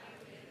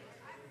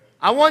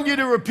 I want you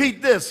to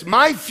repeat this.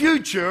 My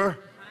future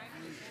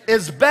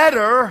is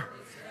better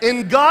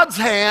in God's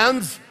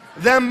hands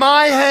than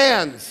my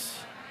hands.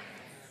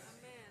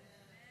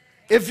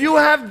 If you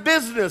have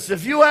business,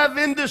 if you have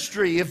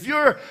industry, if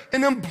you're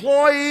an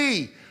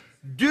employee,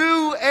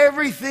 do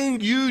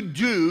everything you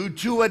do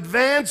to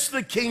advance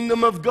the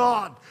kingdom of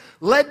God.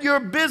 Let your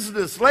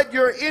business, let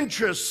your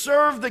interests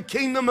serve the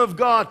kingdom of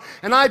God.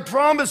 And I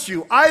promise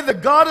you, either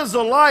God is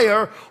a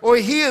liar or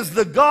He is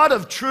the God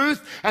of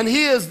truth, and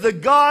He is the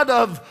God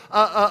of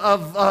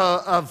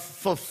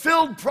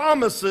fulfilled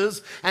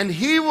promises, and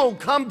He will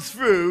come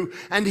through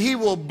and He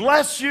will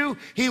bless you.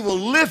 He will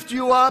lift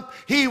you up.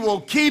 He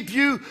will keep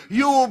you.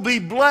 You will be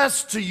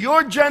blessed to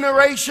your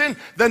generation,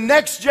 the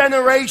next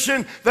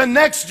generation, the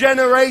next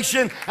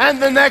generation,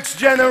 and the next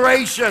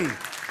generation.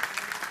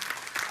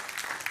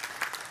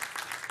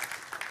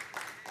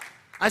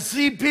 I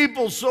see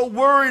people so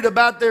worried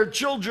about their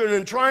children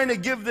and trying to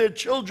give their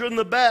children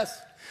the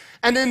best.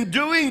 And in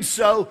doing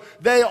so,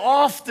 they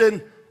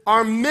often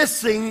are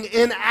missing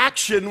in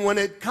action when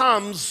it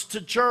comes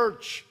to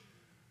church.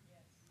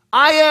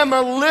 I am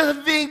a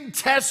living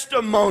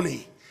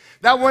testimony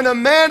that when a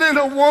man and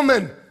a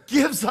woman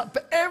gives up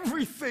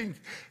everything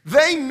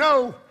they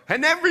know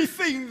and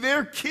everything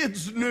their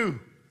kids knew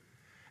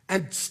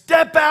and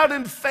step out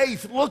in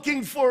faith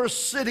looking for a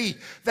city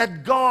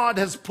that God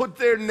has put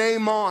their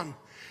name on,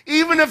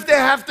 even if they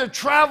have to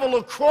travel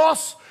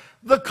across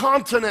the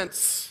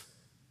continents,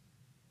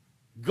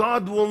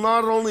 God will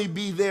not only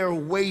be there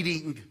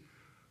waiting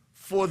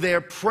for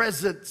their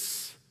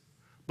presence,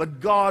 but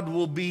God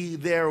will be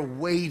there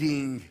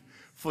waiting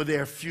for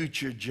their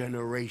future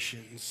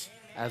generations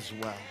as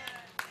well.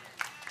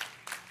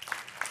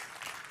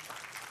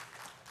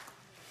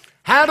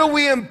 How do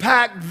we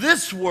impact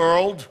this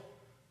world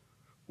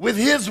with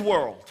His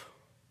world?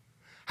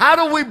 How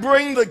do we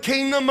bring the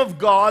kingdom of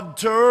God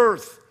to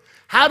earth?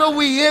 How do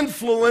we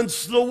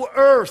influence the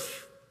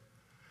earth?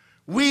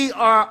 We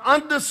are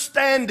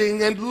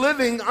understanding and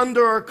living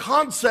under a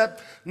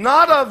concept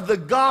not of the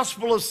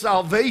gospel of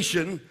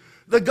salvation.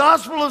 The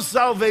gospel of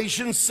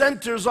salvation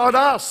centers on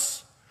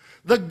us.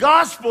 The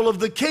gospel of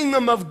the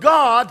kingdom of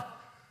God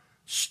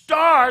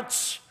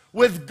starts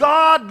with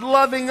God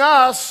loving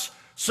us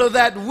so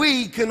that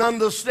we can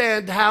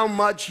understand how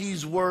much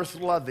He's worth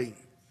loving.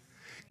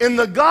 In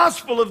the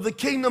gospel of the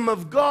kingdom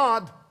of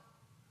God,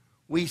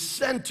 we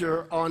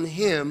center on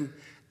Him,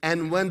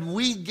 and when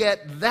we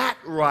get that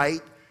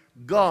right,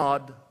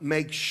 God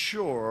makes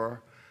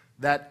sure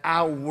that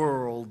our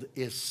world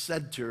is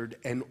centered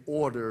and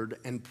ordered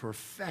and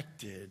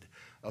perfected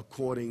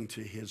according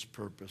to His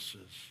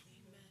purposes.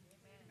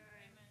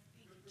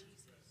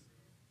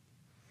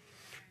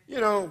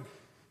 You know,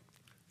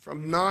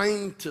 from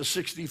 9 to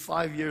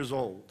 65 years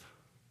old,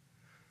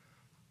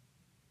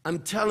 I'm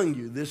telling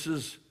you, this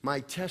is my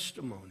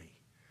testimony.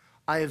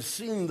 I have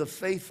seen the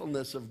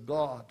faithfulness of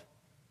God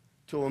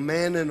to a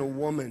man and a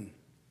woman.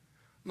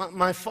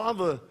 My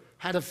father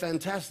had a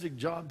fantastic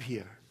job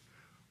here.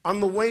 On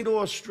the way to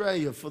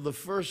Australia for the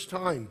first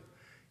time,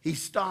 we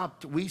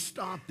stopped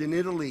in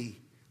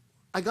Italy.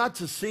 I got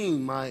to see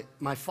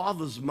my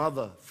father's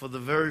mother for the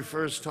very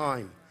first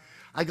time.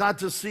 I got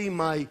to see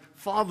my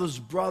father's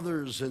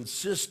brothers and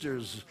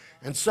sisters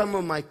and some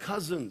of my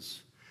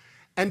cousins.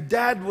 And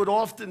Dad would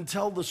often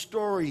tell the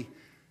story.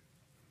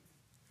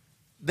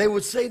 They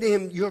would say to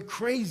him, "You're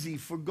crazy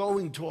for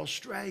going to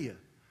Australia."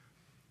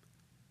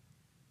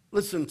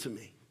 Listen to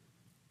me.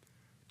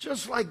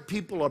 Just like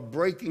people are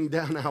breaking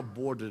down our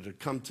border to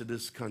come to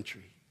this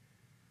country.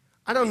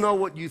 I don't know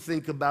what you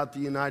think about the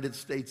United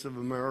States of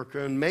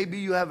America, and maybe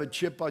you have a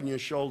chip on your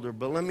shoulder,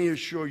 but let me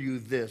assure you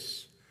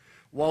this.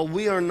 While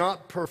we are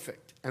not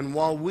perfect, and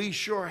while we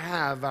sure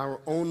have our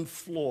own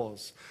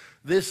flaws,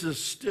 this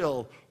is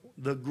still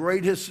the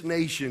greatest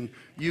nation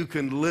you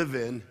can live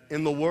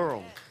in the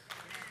world.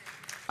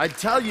 I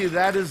tell you,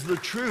 that is the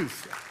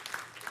truth.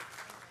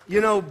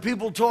 You know,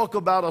 people talk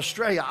about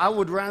Australia. I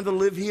would rather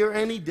live here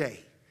any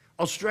day.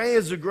 Australia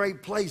is a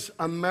great place.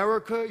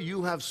 America,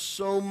 you have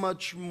so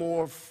much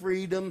more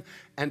freedom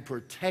and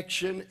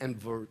protection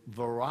and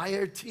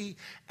variety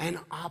and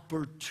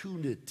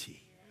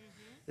opportunity.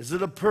 Is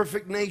it a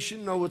perfect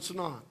nation? No, it's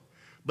not.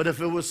 But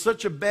if it was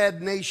such a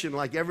bad nation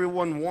like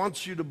everyone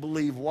wants you to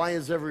believe, why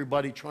is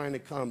everybody trying to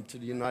come to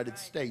the United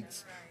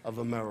States of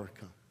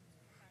America?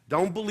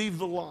 Don't believe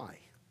the lie,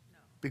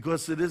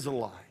 because it is a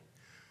lie.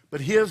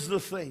 But here's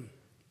the thing.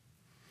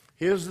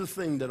 Here's the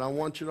thing that I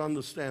want you to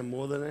understand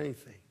more than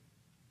anything.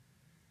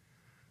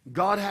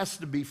 God has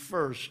to be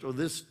first, or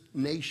this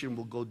nation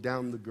will go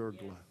down the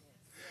gurgler.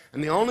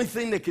 And the only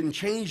thing that can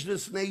change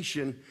this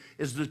nation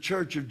is the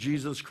church of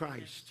Jesus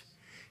Christ.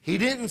 He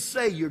didn't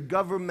say your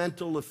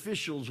governmental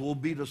officials will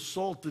be the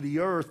salt of the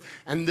earth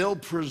and they'll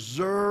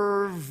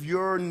preserve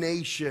your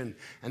nation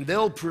and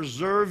they'll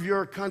preserve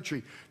your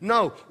country.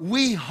 No,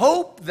 we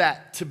hope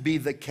that to be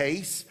the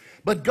case,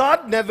 but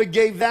God never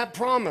gave that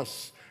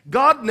promise.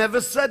 God never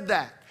said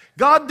that.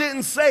 God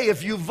didn't say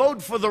if you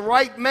vote for the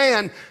right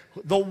man,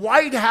 the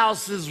White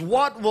House is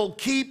what will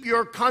keep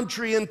your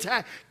country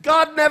intact.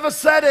 God never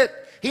said it.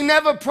 He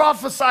never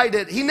prophesied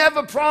it. He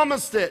never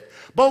promised it.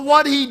 But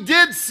what He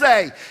did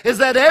say is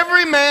that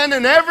every man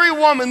and every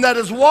woman that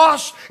is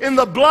washed in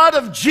the blood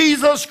of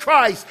Jesus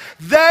Christ,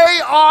 they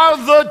are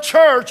the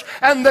church,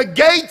 and the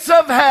gates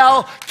of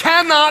hell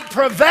cannot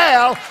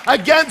prevail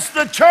against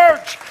the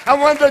church.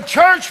 And when the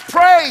church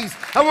prays,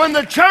 and when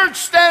the church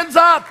stands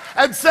up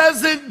and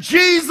says, "In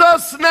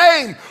Jesus'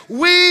 name,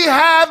 we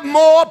have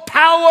more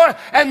power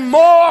and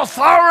more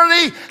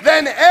authority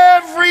than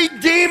every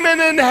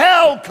demon in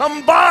hell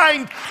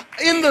combined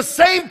in the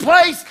same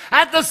place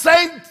at the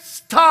same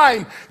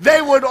time,"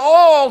 they would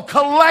all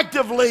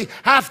collectively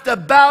have to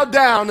bow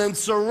down and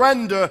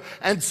surrender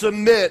and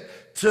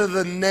submit to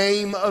the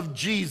name of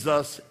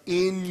Jesus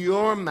in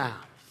your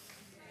mouth.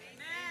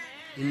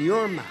 In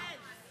your mouth.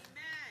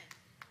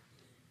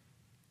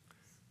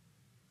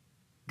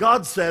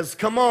 God says,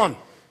 come on,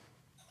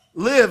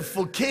 live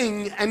for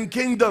king and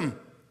kingdom.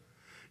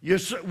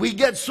 We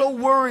get so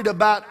worried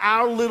about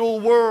our little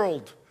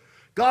world.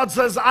 God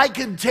says, I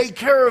can take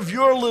care of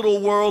your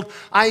little world.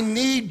 I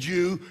need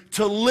you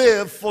to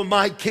live for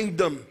my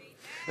kingdom.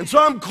 And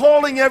so I'm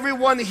calling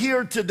everyone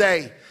here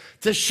today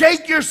to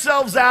shake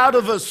yourselves out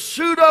of a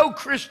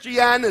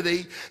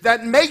pseudo-Christianity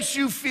that makes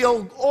you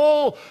feel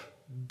all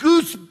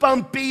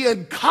goosebumpy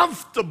and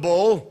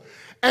comfortable,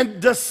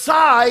 and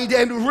decide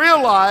and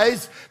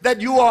realize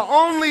that you are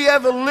only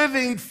ever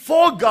living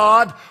for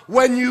God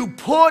when you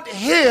put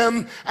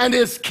Him and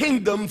His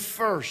kingdom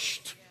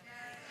first.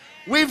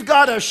 We've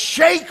got to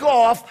shake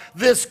off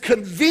this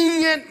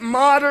convenient,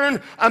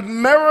 modern,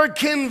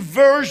 American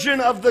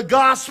version of the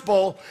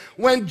gospel.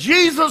 When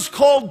Jesus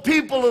called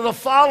people to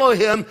follow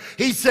Him,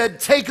 He said,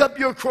 take up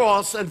your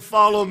cross and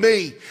follow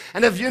me.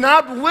 And if you're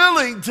not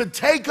willing to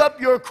take up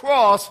your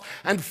cross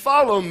and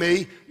follow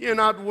me, you're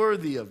not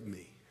worthy of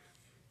me.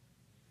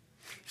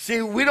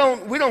 See, we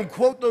don't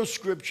quote those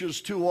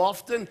scriptures too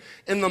often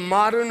in the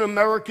modern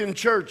American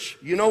church.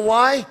 You know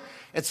why?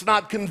 It's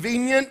not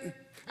convenient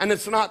and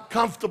it's not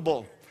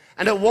comfortable,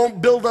 and it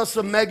won't build us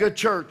a mega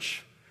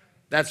church.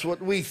 That's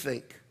what we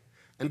think.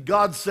 And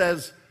God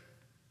says,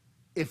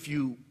 if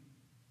you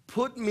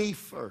put me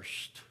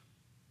first,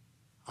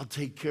 I'll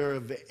take care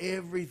of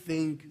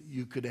everything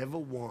you could ever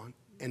want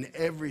and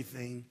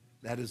everything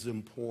that is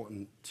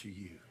important to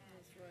you.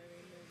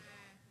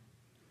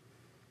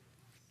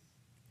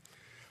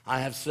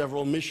 I have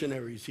several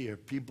missionaries here,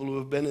 people who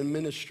have been in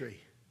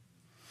ministry.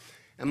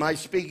 Am I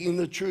speaking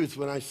the truth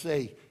when I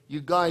say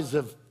you guys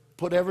have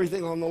put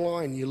everything on the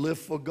line? You live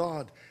for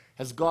God.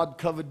 Has God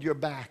covered your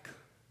back?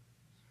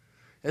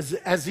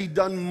 Has He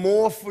done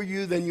more for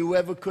you than you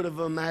ever could have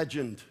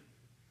imagined?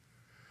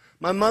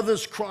 My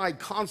mother's cry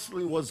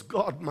constantly was,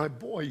 God, my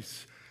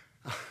boys,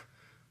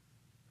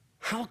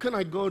 how can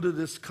I go to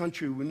this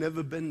country? We've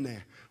never been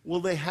there. Will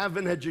they have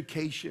an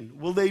education?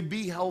 Will they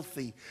be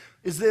healthy?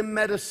 Is there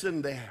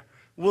medicine there?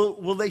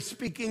 Will they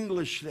speak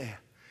English there?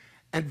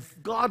 And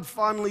God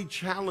finally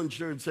challenged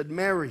her and said,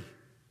 Mary,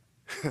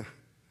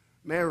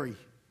 Mary,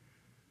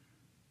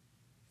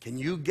 can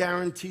you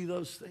guarantee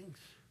those things?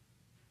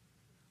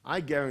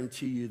 I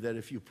guarantee you that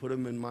if you put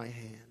them in my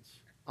hands,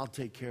 I'll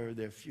take care of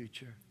their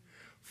future.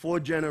 4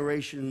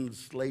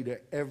 generations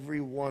later,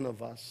 every one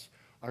of us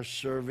are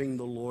serving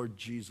the Lord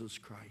Jesus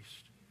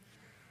Christ.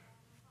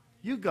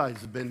 You guys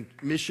have been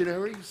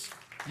missionaries.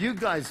 You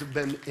guys have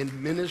been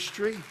in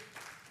ministry.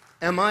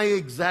 Am I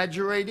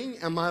exaggerating?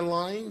 Am I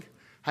lying?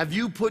 Have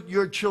you put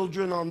your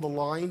children on the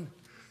line?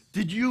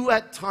 Did you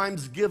at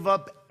times give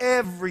up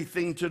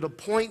everything to the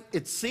point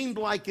it seemed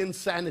like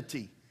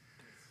insanity?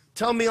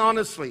 Tell me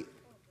honestly,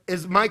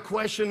 is my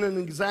question an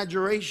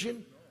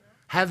exaggeration?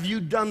 Have you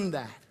done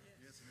that?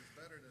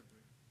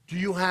 Do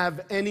you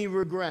have any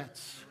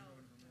regrets?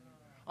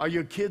 Are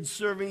your kids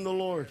serving the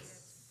Lord?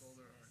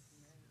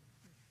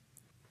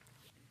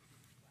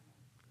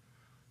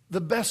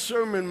 The best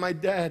sermon my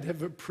dad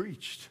ever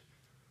preached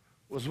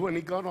was when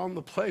he got on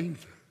the plane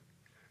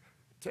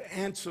to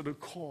answer the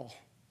call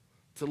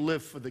to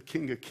live for the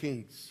King of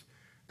Kings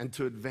and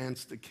to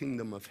advance the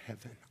kingdom of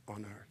heaven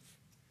on earth.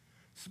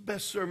 It's the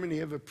best sermon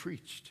he ever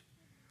preached.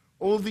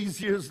 All these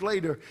years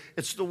later,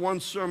 it's the one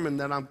sermon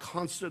that I'm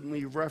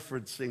constantly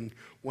referencing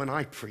when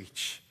I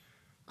preach.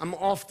 I'm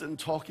often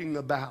talking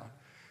about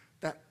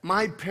that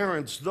my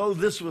parents, though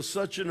this was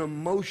such an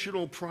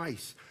emotional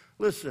price.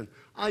 Listen,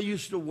 I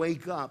used to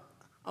wake up.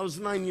 I was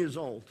 9 years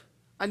old.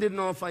 I didn't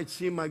know if I'd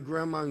see my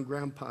grandma and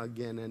grandpa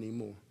again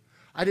anymore.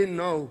 I didn't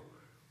know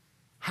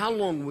how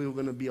long we were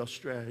going to be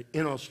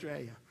in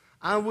Australia.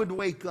 I would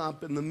wake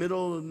up in the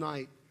middle of the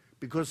night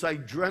because I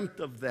dreamt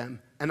of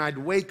them, and I'd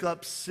wake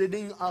up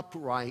sitting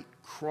upright,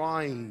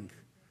 crying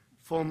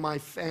for my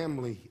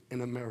family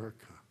in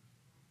America.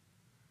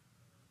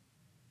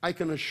 I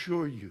can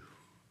assure you,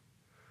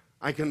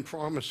 I can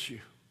promise you,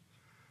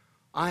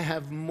 I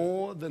have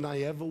more than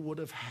I ever would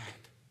have had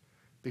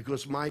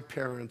because my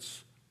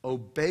parents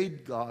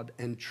obeyed God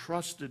and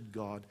trusted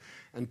God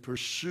and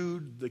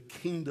pursued the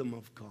kingdom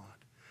of God.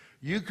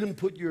 You can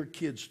put your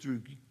kids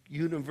through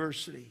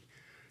university.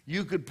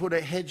 You could put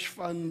a hedge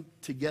fund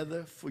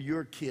together for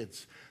your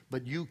kids,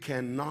 but you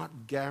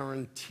cannot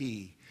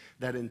guarantee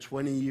that in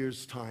 20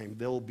 years' time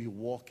they'll be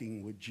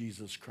walking with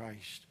Jesus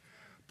Christ.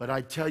 But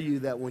I tell you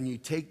that when you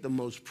take the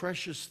most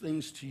precious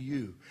things to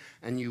you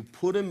and you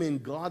put them in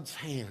God's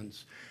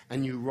hands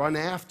and you run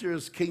after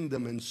His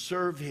kingdom and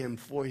serve Him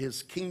for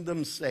His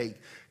kingdom's sake,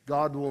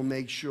 God will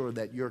make sure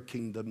that your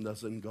kingdom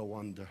doesn't go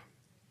under.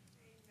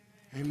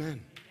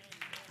 Amen.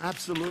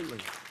 Absolutely.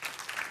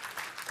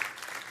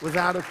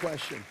 Without a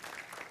question.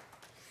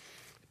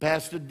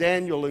 Pastor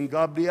Daniel and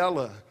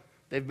Gabriella,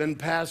 they've been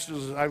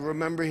pastors. I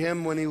remember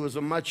him when he was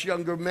a much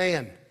younger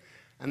man.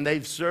 And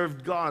they've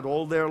served God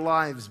all their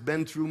lives,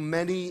 been through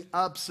many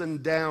ups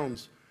and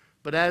downs.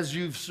 But as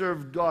you've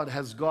served God,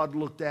 has God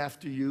looked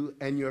after you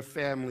and your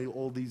family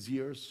all these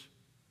years?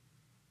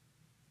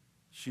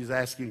 She's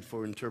asking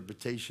for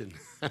interpretation.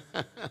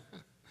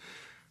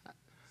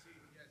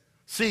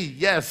 See,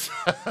 yes.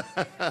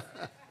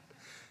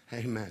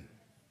 Amen.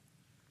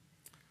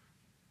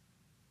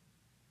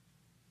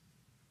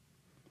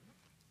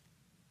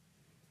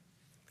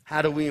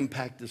 How do we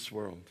impact this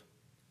world?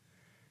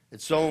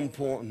 It's so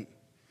important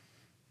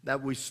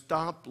that we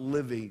stop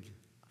living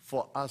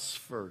for us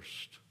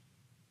first.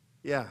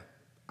 Yeah,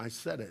 I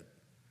said it.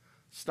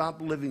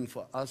 Stop living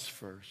for us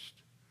first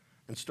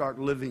and start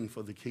living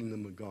for the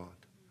kingdom of God.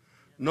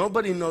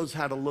 Nobody knows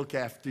how to look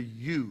after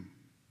you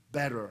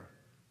better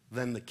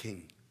than the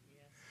king.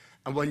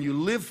 And when you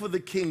live for the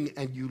king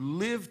and you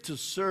live to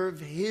serve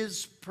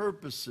his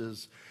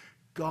purposes,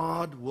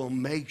 God will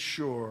make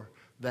sure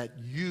that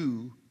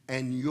you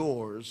and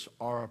yours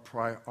are a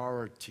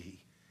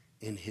priority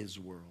in his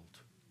world.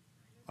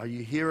 Are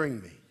you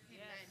hearing me? Yes.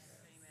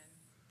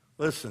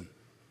 Listen,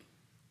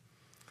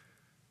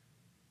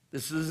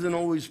 this isn't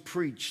always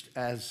preached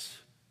as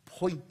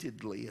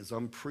pointedly as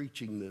I'm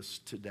preaching this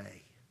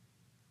today.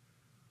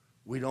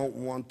 We don't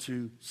want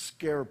to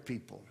scare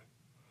people.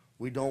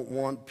 We don't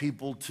want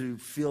people to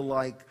feel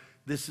like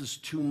this is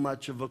too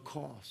much of a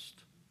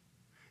cost.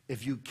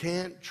 If you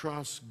can't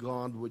trust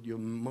God with your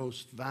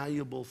most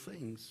valuable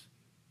things,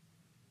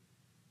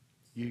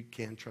 you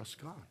can't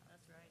trust God.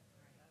 That's right.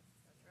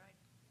 That's right.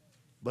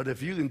 But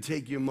if you can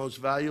take your most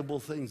valuable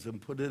things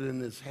and put it in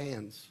his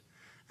hands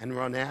and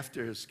run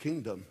after his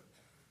kingdom,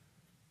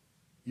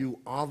 you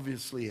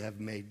obviously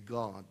have made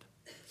God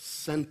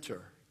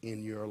center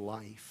in your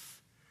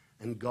life.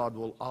 And God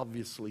will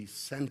obviously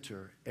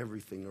center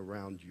everything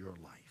around your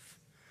life.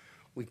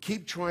 We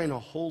keep trying to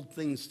hold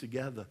things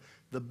together.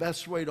 The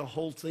best way to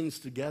hold things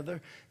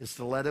together is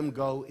to let them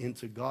go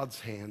into God's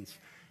hands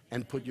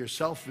and put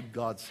yourself in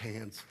God's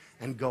hands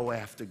and go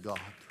after God.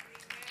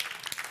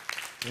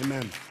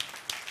 Amen.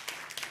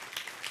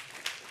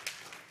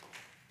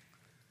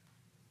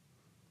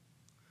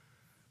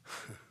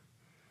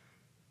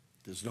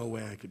 There's no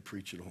way I could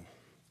preach it all.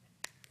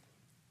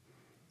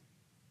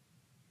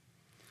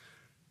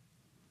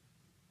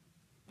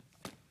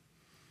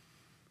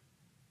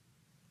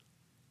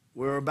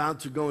 We're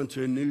about to go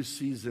into a new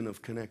season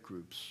of connect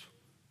groups.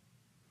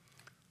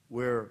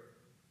 We're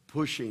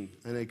pushing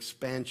an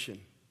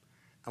expansion,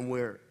 and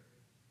we're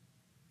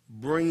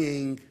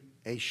bringing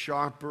a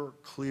sharper,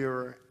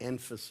 clearer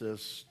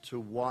emphasis to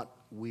what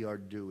we are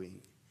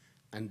doing.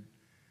 And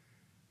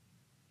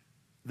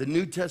the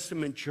New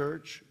Testament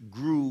church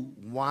grew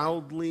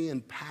wildly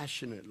and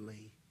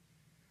passionately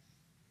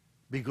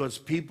because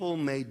people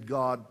made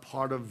God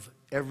part of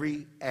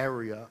every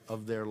area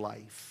of their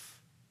life.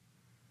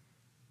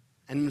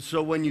 And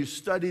so when you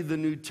study the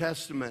New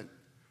Testament,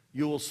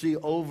 you will see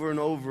over and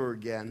over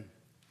again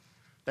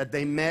that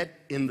they met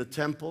in the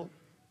temple,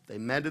 they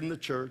met in the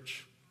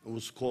church, it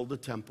was called the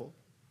temple,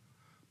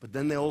 but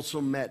then they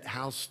also met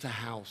house to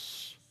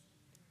house.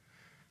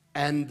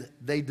 And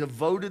they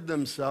devoted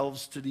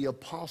themselves to the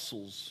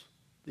apostles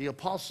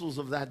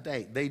of that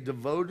day. They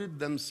devoted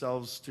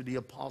themselves to the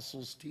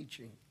apostles'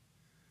 teaching.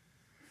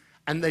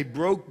 And they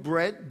broke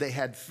bread, they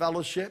had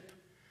fellowship,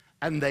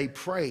 and they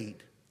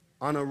prayed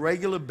on a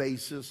regular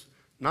basis,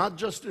 not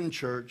just in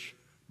church,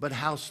 but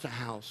house to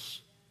house.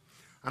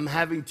 I'm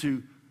having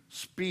to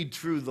speed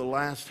through the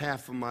last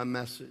half of my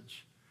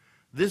message.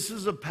 This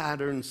is a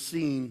pattern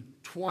seen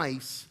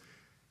twice,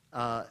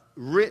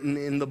 written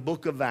in the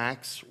book of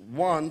Acts,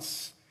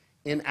 once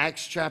in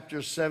Acts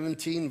chapter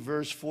 17,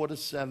 verse 4 to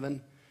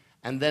 7,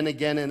 and then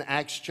again in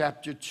Acts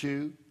chapter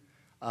 2,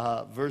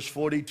 verse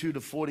 42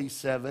 to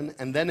 47,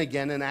 and then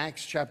again in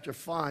Acts chapter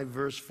 5,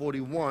 verse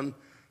 41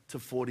 to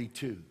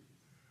 42.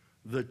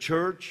 The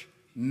church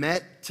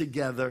met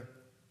together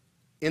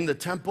in the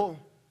temple,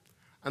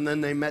 and then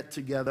they met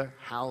together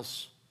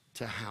house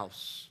to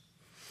house.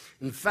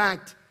 In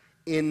fact,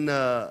 in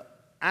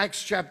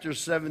Acts chapter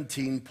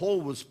 17, Paul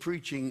was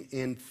preaching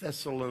in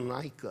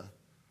Thessalonica.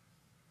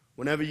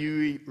 Whenever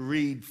you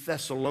read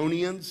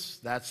Thessalonians,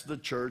 that's the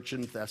church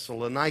in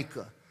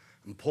Thessalonica.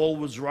 And Paul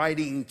was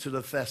writing to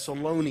the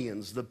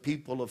Thessalonians, the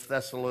people of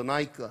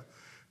Thessalonica.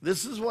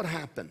 This is what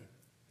happened.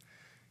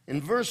 In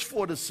verse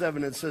 4 to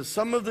 7, it says,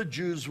 some of the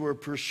Jews were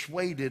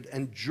persuaded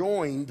and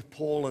joined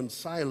Paul and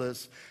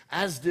Silas,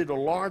 as did a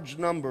large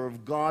number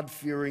of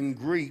God-fearing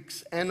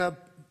Greeks and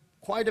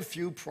quite a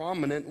few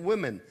prominent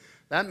women.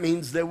 That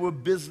means there were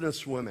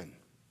business women.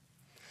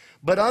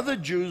 But other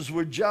Jews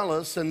were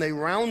jealous, and they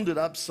rounded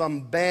up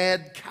some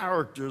bad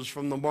characters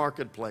from the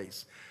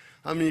marketplace.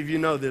 How many of you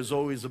know there's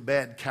always a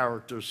bad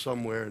character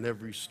somewhere in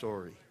every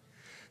story?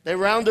 They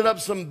rounded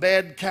up some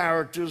bad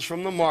characters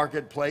from the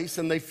marketplace,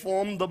 and they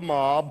formed a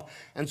mob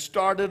and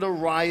started a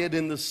riot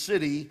in the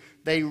city.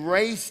 They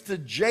raced to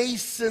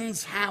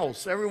Jason's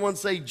house. Everyone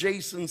say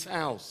Jason's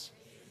house.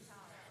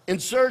 In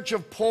search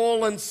of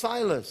Paul and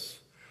Silas.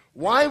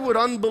 Why would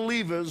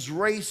unbelievers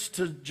race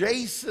to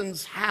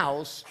Jason's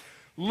house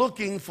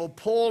looking for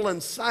Paul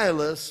and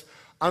Silas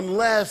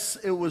unless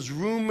it was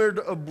rumored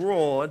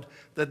abroad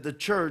that the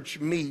church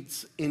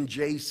meets in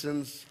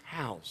Jason's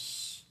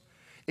house?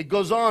 It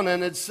goes on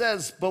and it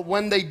says, but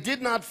when they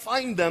did not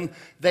find them,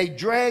 they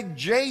dragged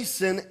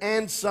Jason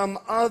and some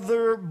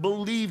other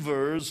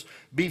believers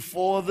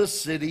before the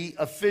city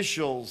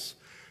officials.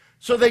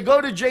 So they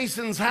go to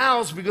Jason's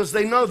house because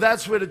they know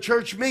that's where the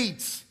church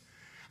meets.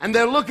 And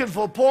they're looking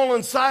for Paul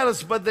and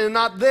Silas, but they're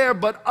not there,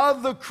 but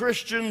other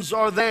Christians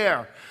are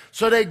there.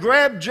 So they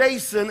grab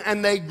Jason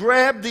and they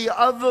grab the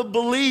other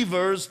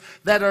believers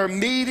that are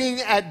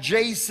meeting at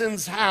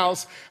Jason's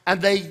house,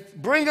 and they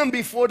bring them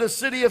before the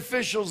city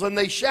officials and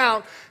they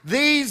shout,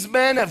 "These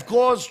men have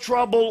caused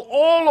trouble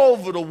all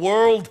over the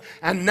world,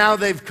 and now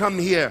they've come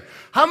here."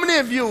 How many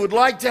of you would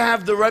like to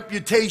have the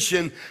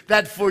reputation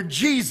that for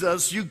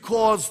Jesus you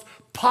caused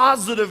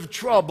positive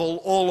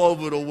trouble all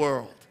over the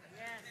world?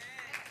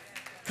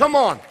 Come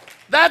on.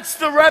 That's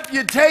the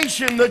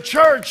reputation the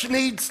church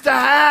needs to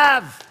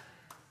have.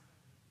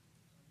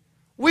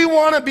 We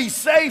want to be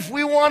safe.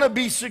 We want to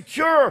be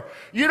secure.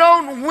 You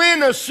don't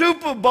win a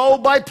Super Bowl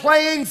by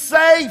playing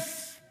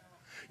safe.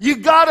 You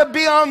got to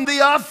be on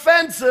the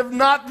offensive,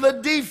 not the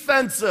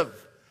defensive.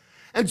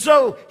 And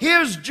so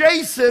here's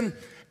Jason,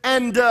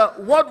 and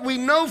what we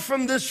know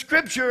from this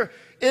scripture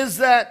is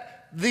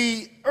that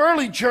the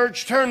early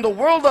church turned the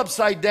world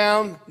upside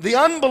down. The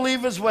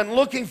unbelievers went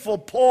looking for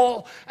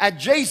Paul at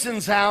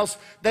Jason's house.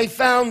 They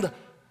found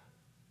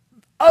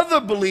other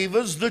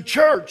believers, the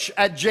church,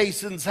 at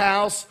Jason's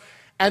house.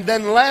 And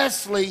then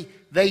lastly,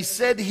 they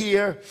said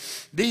here,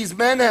 these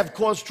men have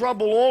caused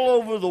trouble all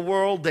over the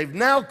world. They've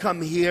now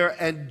come here,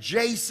 and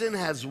Jason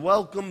has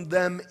welcomed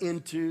them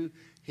into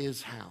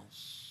his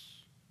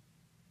house.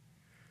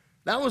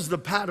 That was the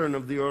pattern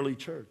of the early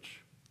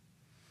church.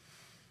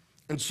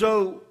 And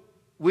so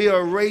we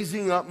are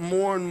raising up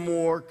more and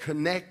more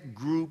connect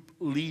group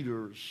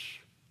leaders.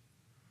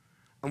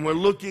 And we're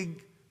looking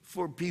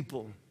for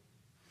people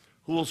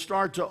who will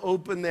start to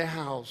open their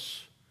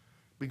house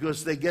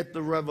because they get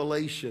the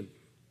revelation.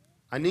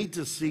 I need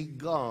to seek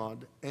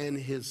God and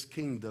His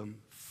kingdom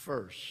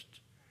first.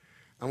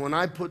 And when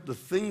I put the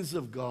things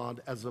of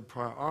God as a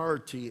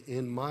priority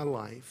in my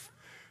life,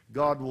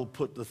 God will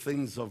put the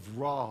things of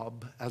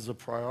Rob as a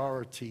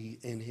priority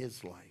in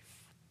his life.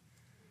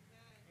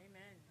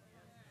 Amen.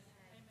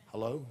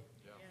 Hello?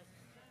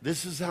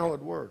 This is how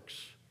it works.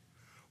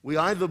 We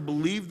either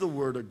believe the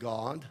Word of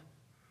God,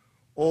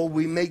 or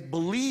we make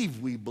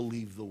believe we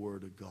believe the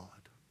Word of God.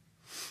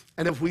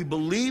 And if we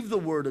believe the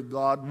Word of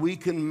God, we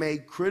can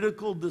make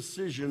critical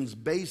decisions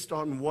based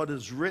on what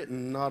is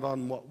written, not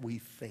on what we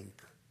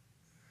think.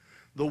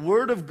 The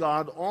Word of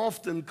God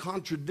often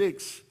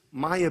contradicts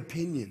my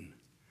opinion.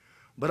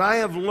 But I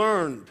have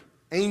learned,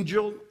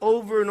 Angel,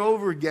 over and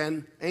over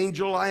again,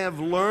 Angel, I have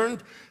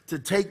learned to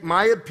take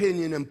my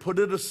opinion and put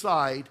it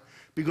aside,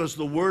 because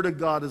the Word of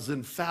God is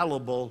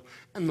infallible,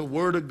 and the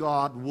Word of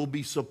God will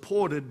be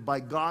supported by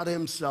God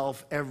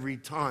Himself every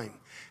time.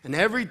 And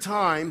every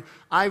time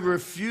I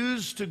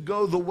refuse to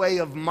go the way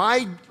of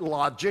my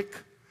logic,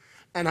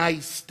 and I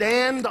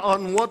stand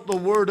on what the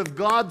Word of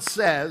God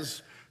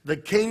says, the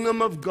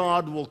kingdom of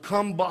God will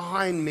come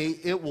behind me,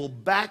 it will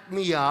back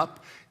me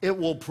up, it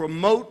will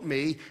promote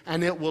me,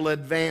 and it will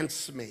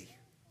advance me.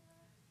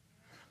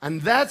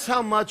 And that's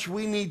how much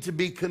we need to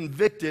be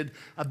convicted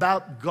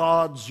about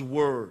God's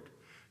Word.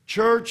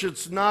 Church,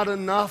 it's not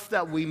enough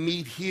that we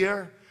meet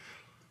here.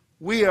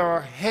 We are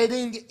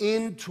heading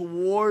in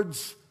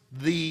towards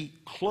the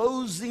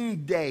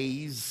closing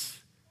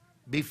days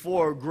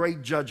before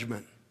great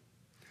judgment.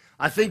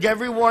 I think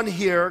everyone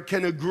here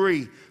can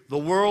agree the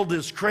world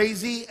is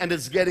crazy, and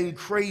it's getting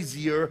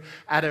crazier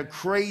at a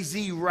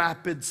crazy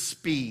rapid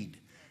speed.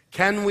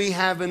 Can we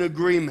have an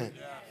agreement?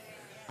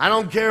 I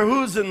don't care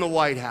who's in the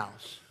White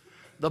House.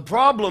 The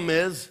problem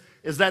is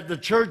that the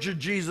Church of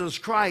Jesus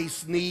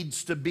Christ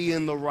needs to be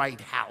in the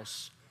right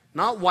house.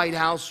 Not White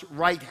House,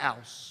 right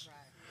house.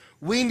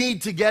 We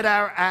need to get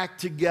our act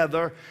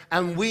together,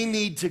 and we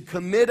need to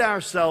commit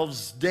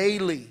ourselves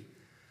daily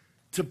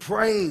to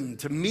praying,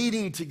 to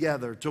meeting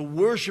together, to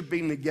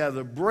worshiping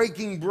together,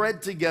 breaking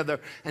bread together,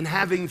 and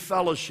having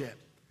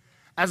fellowship.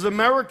 As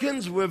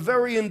Americans, we're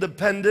very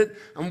independent,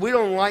 and we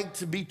don't like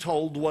to be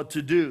told what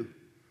to do.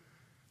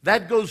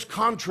 That goes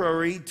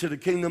contrary to the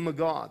kingdom of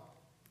God.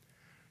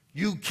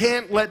 You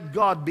can't let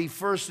God be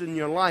first in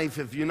your life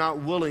if you're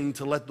not willing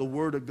to let the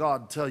Word of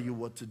God tell you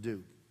what to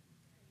do.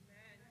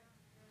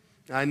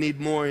 I need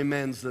more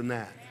amens than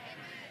that.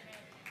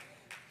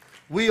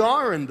 We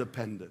are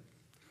independent.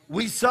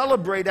 We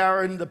celebrate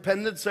our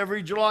independence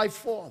every July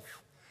 4th.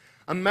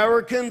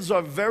 Americans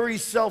are very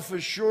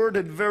self-assured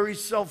and very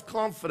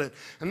self-confident.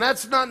 And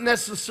that's not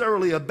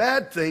necessarily a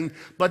bad thing,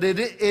 but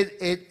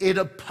it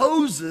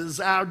opposes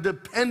our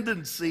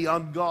dependency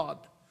on God.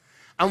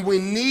 And we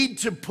need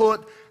to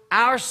put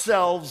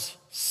ourselves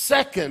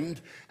second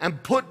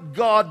and put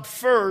God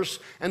first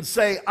and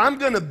say, I'm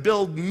going to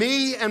build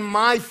me and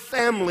my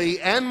family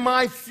and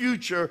my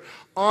future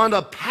on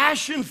a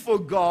passion for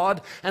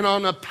God and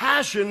on a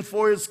passion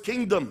for His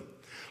kingdom.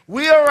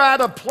 We are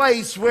at a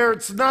place where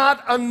it's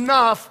not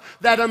enough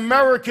that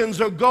Americans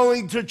are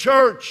going to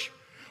church.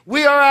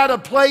 We are at a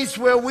place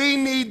where we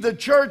need the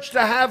church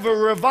to have a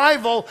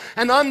revival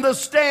and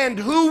understand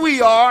who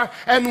we are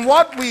and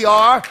what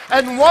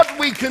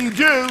we can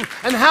do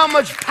and how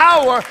much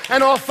power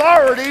and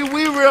authority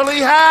we really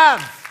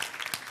have.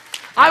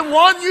 I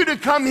want you to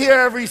come here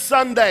every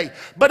Sunday,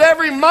 but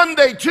every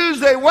Monday,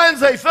 Tuesday,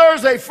 Wednesday,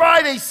 Thursday,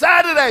 Friday,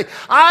 Saturday,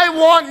 I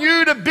want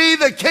you to be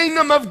the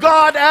kingdom of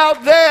God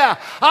out there.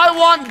 I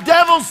want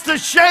devils to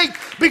shake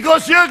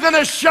because you're going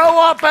to show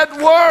up at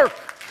work.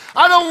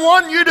 I don't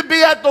want you to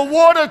be at the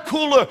water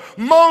cooler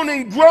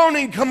moaning,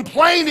 groaning,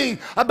 complaining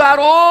about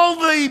all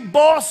the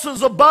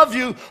bosses above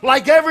you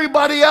like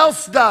everybody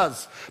else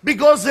does.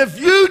 Because if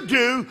you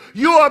do,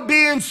 you are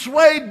being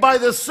swayed by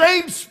the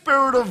same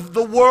spirit of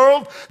the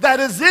world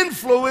that is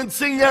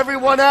influencing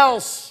everyone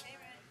else.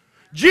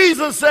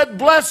 Jesus said,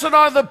 blessed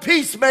are the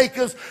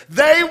peacemakers.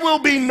 They will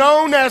be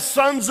known as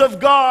sons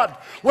of God.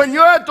 When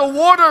you're at the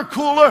water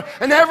cooler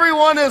and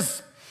everyone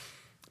is,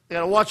 you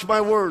gotta watch my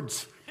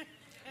words,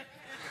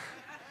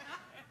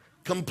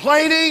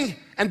 complaining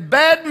and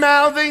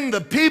bad-mouthing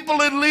the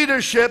people in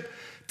leadership,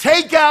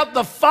 take out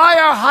the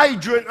fire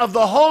hydrant of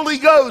the Holy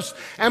Ghost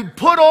and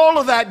put all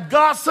of that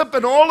gossip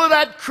and all of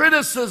that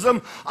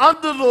criticism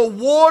under the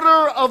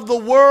water of the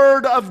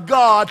Word of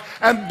God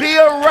and be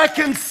a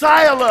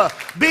reconciler,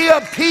 be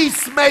a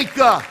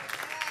peacemaker.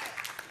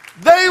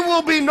 They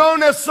will be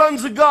known as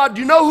sons of God.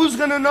 You know who's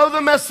going to know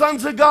them as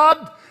sons of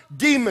God?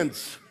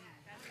 Demons.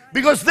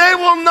 Because they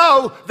will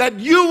know that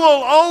you will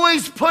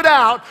always put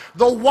out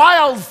the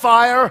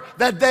wildfire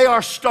that they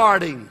are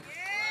starting.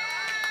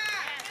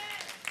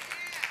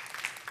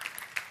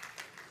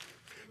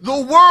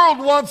 The world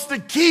wants to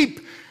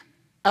keep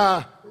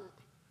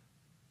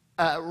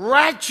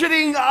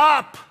ratcheting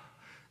up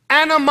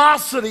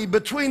animosity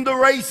between the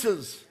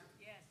races.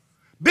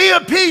 Be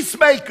a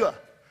peacemaker.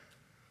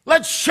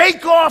 Let's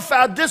shake off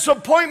our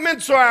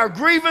disappointments or our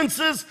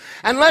grievances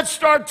and let's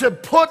start to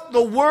put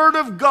the Word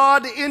of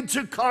God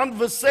into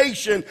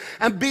conversation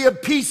and be a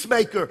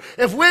peacemaker.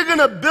 If we're going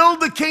to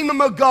build the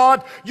kingdom of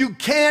God, you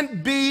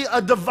can't be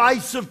a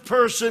divisive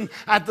person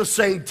at the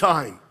same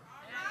time.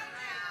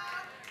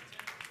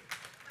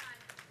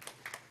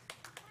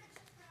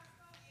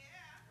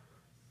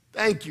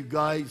 Thank you,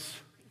 guys.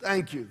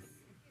 Thank you.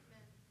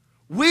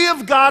 We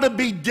have got to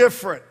be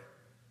different.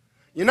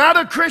 You're not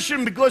a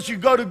Christian because you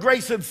go to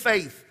Grace and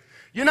Faith.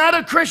 You're not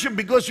a Christian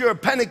because you're a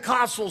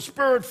Pentecostal,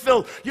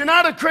 Spirit-filled. You're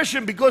not a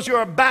Christian because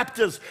you're a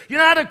Baptist. You're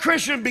not a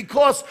Christian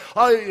because,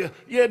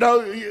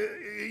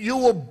 you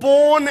were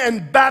born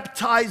and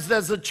baptized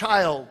as a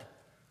child.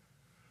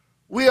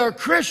 We are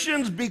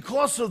Christians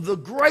because of the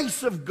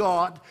grace of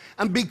God,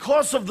 and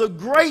because of the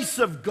grace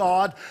of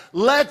God,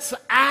 let's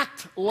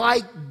act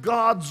like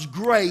God's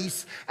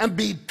grace and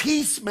be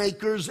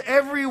peacemakers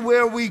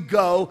everywhere we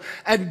go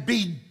and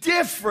be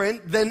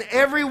different than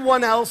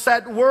everyone else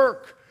at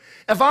work.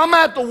 If I'm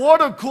at the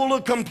water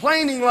cooler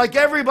complaining like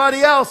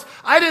everybody else,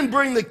 I didn't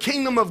bring the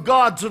kingdom of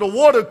God to the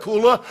water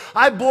cooler.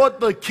 I brought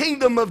the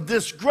kingdom of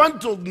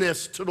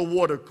disgruntledness to the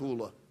water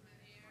cooler.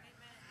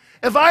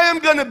 If I am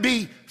going to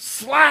be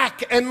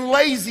slack and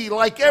lazy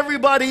like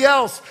everybody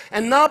else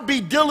and not be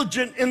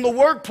diligent in the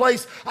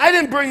workplace, I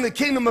didn't bring the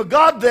kingdom of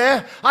God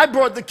there. I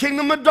brought the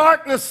kingdom of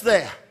darkness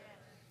there.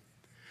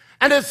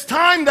 And it's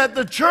time that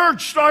the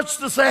church starts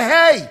to say,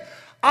 hey,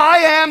 I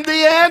am the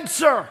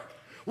answer.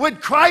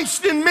 With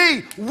Christ in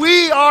me,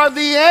 we are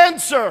the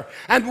answer.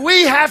 And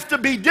we have to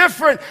be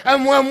different.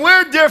 And when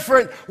we're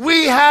different,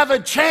 we have a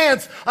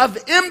chance of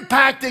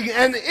impacting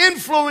and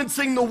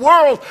influencing the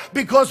world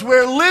because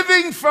we're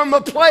living from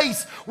a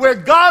place where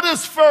God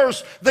is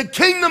first, the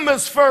kingdom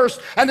is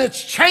first, and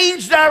it's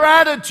changed our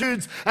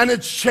attitudes and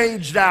it's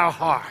changed our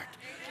heart.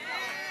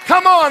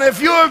 Come on, if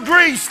you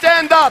agree,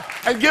 stand up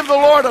and give the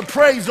Lord a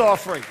praise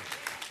offering.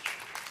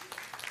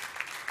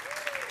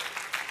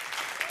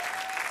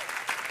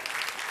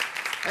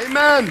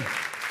 Amen.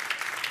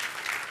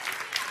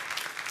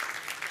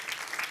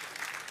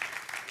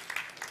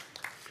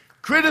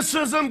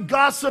 Criticism,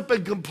 gossip,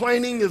 and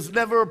complaining is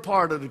never a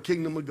part of the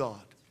kingdom of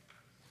God.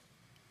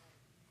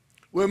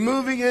 We're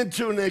moving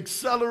into an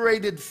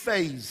accelerated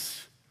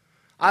phase.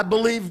 I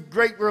believe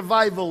great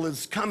revival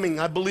is coming.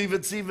 I believe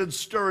it's even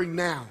stirring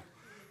now.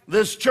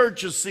 This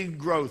church has seen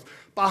growth.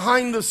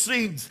 Behind the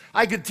scenes,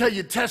 I could tell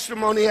you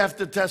testimony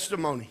after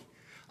testimony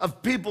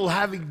of people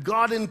having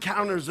God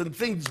encounters and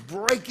things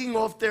breaking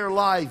off their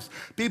lives,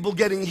 people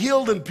getting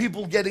healed and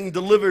people getting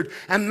delivered,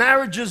 and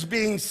marriages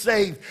being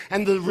saved,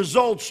 and the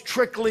results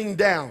trickling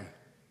down.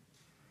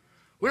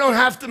 We don't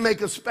have to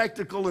make a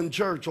spectacle in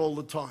church all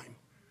the time.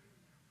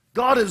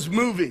 God is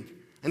moving,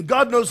 and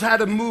God knows how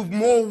to move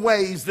more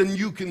ways than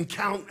you can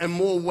count and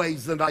more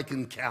ways than I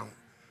can count.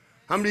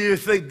 How many of you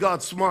think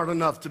God's smart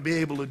enough to be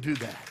able to do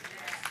that?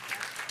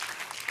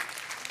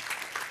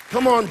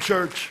 Come on,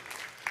 church.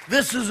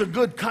 This is a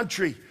good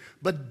country,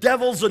 but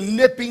devils are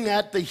nipping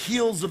at the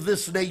heels of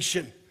this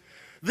nation.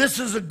 This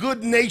is a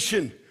good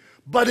nation,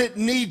 but it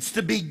needs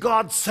to be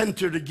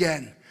God-centered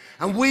again.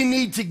 And we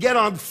need to get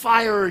on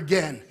fire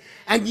again.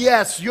 And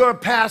yes, your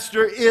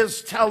pastor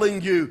is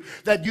telling you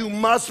that you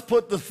must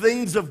put the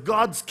things of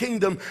God's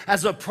kingdom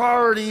as a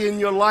priority in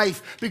your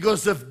life,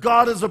 because if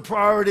God is a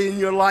priority in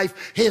your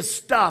life, His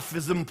stuff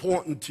is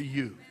important to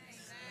you.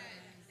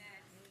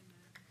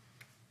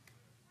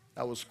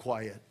 That was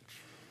quiet.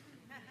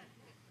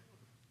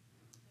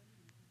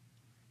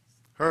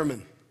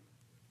 Herman,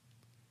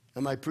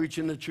 am I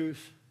preaching the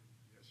truth?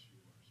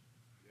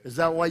 Is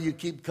that why you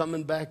keep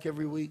coming back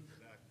every week?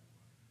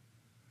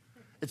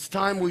 It's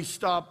time we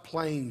stop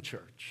playing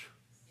church.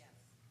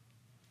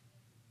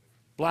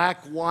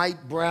 Black,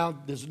 white,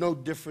 brown, there's no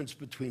difference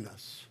between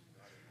us.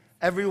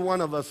 Every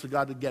one of us have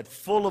got to get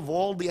full of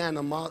all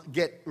the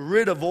get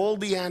rid of all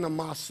the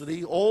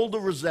animosity, all the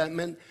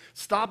resentment.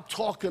 Stop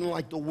talking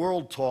like the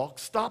world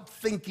talks. Stop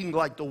thinking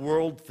like the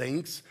world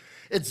thinks.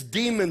 It's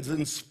demons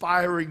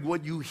inspiring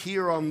what you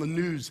hear on the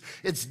news.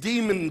 It's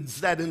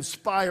demons that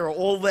inspire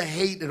all the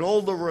hate and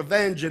all the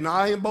revenge, and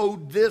I am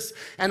owed this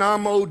and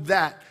I'm owed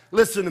that.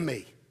 Listen to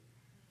me.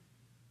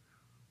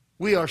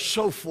 We are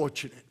so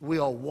fortunate. We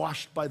are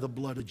washed by the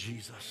blood of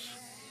Jesus.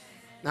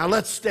 Now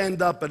let's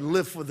stand up and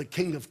live for the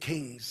King of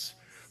Kings.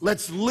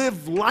 Let's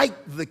live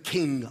like the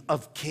King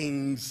of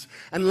Kings,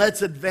 and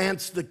let's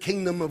advance the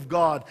kingdom of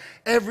God.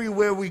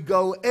 Everywhere we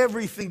go,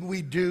 everything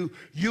we do,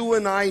 you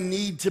and I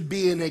need to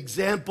be an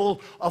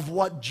example of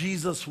what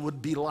Jesus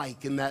would be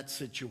like in that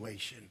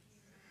situation.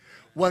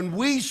 When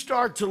we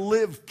start to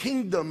live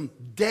kingdom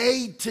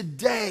day to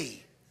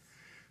day,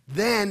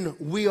 then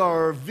we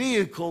are a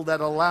vehicle that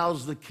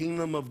allows the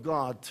kingdom of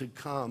God to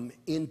come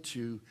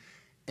into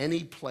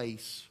any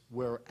place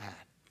we're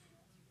at.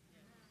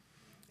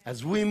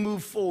 As we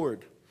move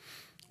forward,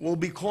 we'll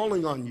be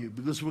calling on you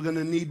because we're going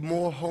to need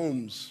more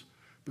homes,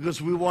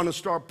 because we want to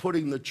start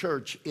putting the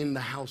church in the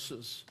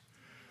houses.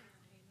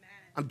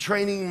 I'm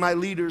training my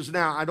leaders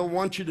now. I don't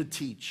want you to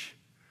teach.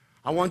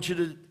 I want you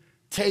to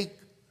take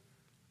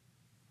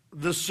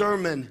the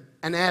sermon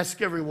and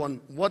ask everyone,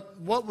 what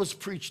was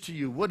preached to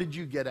you? What did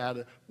you get out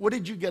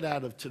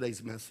of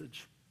today's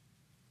message?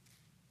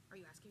 Are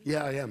you asking me?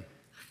 Yeah, I am.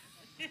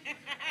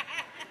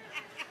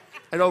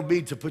 I don't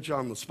mean to put you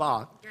on the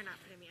spot. You're not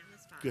putting me on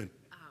the spot. Good.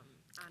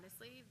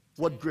 Honestly,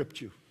 What gripped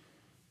you?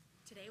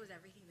 today was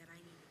everything that I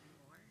needed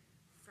more,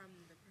 from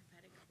the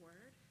prophetic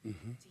word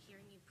to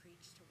hearing you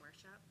preach to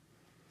worship.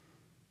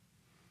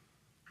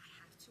 I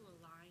have to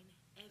align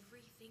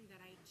everything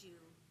that I do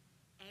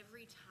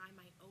every time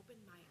I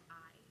open my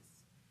eyes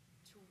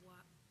to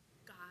what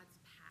God's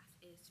path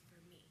is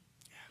for me.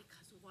 Yeah.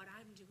 Because what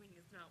I'm doing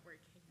is not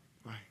working.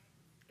 Right.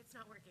 It's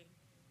not working.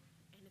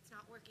 And it's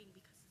not working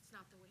because it's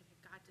not the way that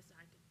God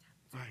designed it to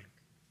Right.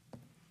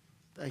 work.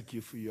 Thank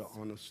you for your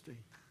honesty.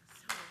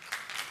 So,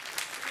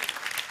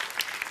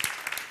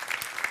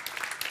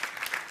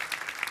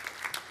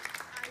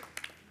 I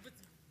was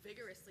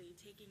vigorously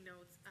taking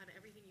notes on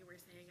everything you were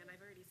saying, and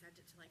I've already sent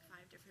it to like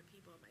 5 different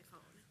people on my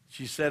phone.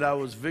 She said, I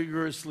was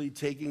vigorously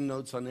taking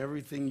notes on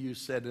everything you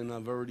said, and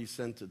I've already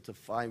sent it to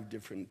 5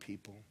 different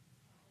people.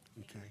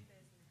 Okay.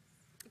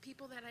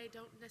 People that I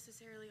don't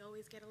necessarily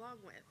always get along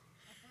with.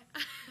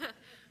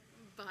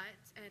 But,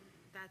 and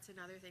that's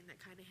another thing that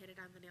kind of hit it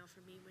on the nail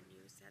for me when you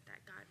said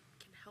that God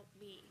can help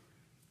me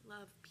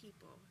love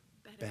people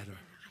better than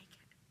I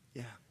can.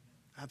 Yeah,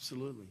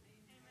 absolutely.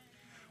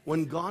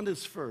 When God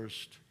is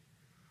first,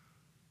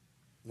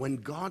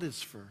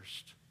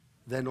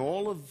 then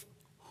all of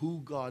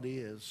who God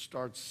is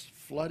starts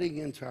flooding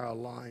into our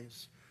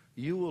lives.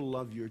 You will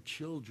love your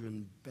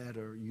children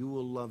better. You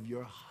will love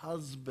your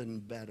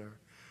husband better.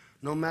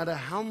 No matter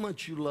how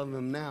much you love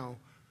him now,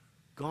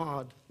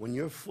 God, when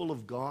you're full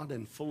of God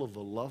and full of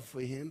a love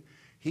for him,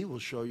 he will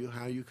show you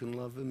how you can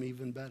love him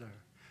even better.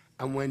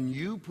 And when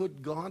you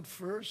put God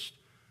first,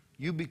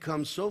 you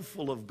become so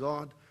full of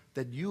God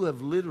that you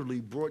have literally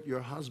brought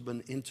your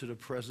husband into the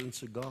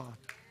presence of God.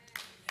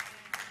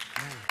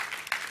 Yeah.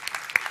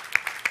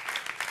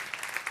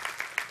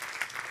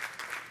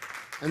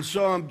 And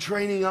so I'm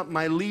training up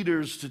my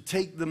leaders to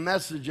take the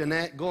message and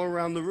go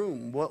around the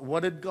room.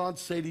 What did God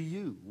say to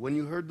you when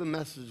you heard the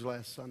message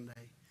last Sunday?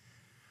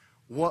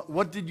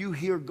 What did you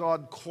hear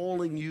God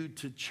calling you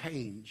to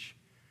change?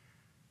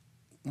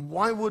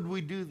 Why would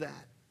we do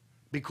that?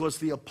 Because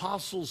the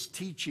apostles'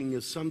 teaching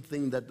is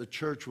something that the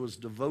church was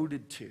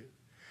devoted to.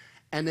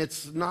 And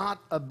it's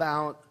not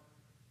about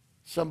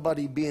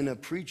somebody being a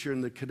preacher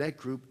in the Connect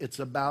group. It's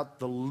about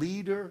the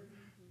leader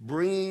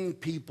bringing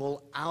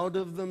people out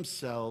of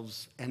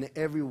themselves and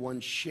everyone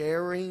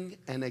sharing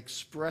and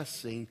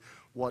expressing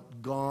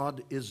what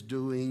God is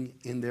doing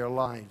in their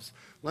lives.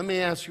 Let me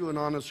ask you an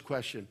honest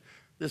question.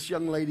 This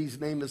young lady's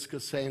name is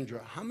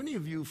Cassandra. How many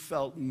of you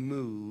felt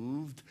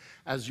moved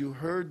as you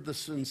heard the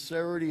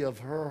sincerity of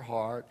her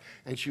heart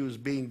and she was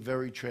being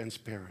very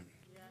transparent?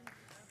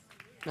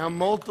 Now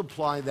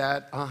multiply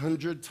that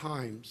 100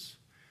 times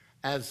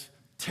as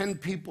 10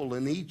 people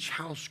in each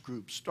house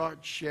group start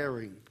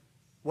sharing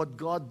what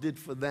God did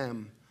for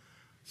them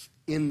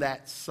in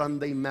that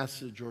Sunday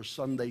message or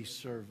Sunday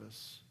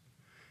service.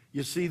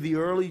 You see, the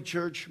early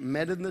church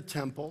met in the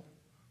temple,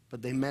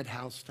 but they met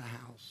house to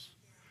house.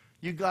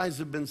 You guys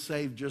have been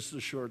saved just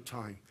a short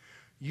time.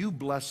 You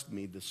blessed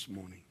me this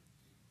morning.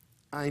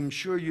 I'm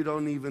sure you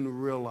don't even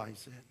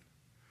realize it.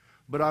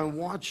 But I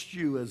watched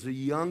you as a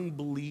young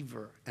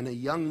believer and a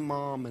young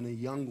mom and a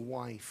young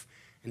wife.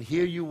 And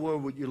here you were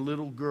with your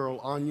little girl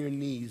on your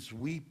knees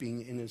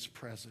weeping in his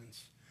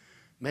presence.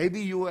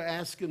 Maybe you were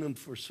asking him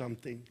for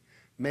something.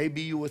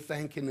 Maybe you were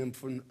thanking him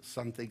for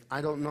something.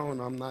 I don't know,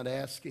 and I'm not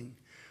asking.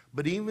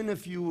 But even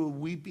if you were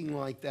weeping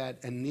like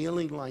that and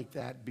kneeling like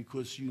that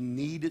because you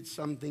needed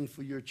something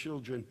for your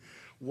children,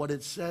 what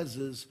it says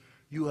is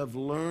you have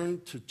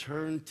learned to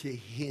turn to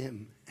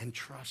him and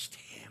trust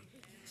him.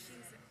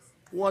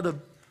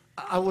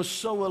 I was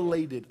so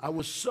elated. I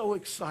was so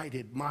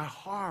excited. My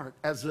heart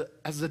as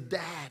a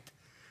dad,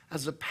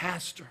 as a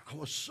pastor, I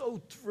was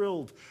so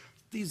thrilled.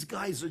 These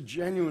guys are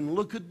genuine.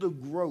 Look at the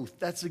growth.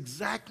 That's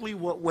exactly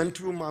what went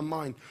through my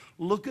mind.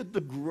 Look at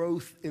the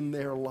growth in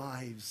their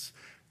lives.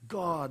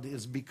 God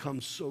has become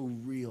so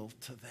real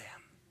to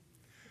them.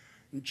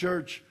 In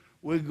church,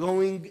 we're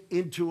going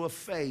into a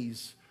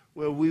phase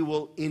where we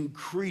will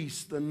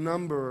increase the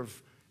number of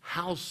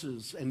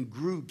houses and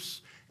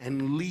groups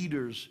and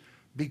leaders,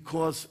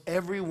 because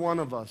every one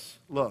of us,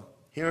 look,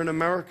 here in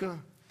America,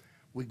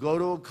 we go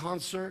to a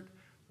concert,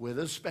 we're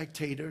the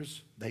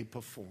spectators, they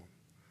perform.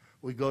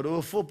 We go to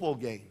a football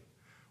game,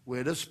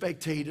 we're the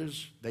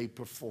spectators, they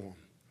perform.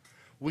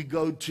 We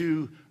go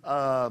to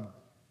a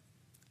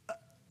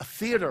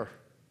theater,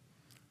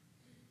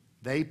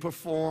 they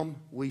perform,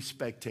 we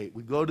spectate.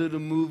 We go to the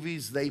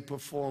movies, they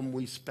perform,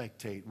 we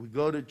spectate. We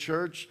go to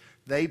church,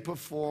 they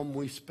perform,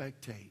 we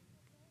spectate.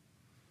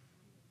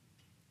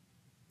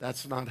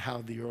 That's not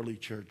how the early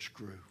church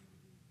grew.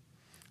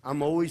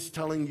 I'm always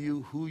telling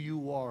you who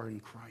you are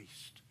in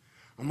Christ.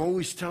 I'm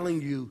always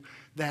telling you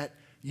that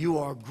you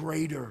are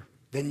greater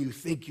than you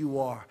think you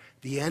are.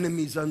 The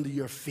enemy's under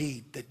your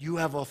feet, that you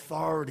have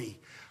authority.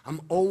 I'm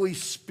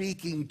always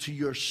speaking to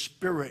your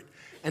spirit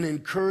and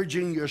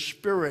encouraging your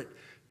spirit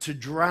to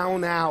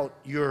drown out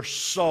your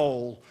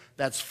soul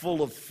that's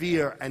full of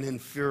fear and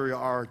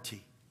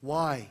inferiority.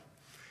 Why?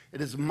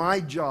 It is my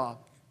job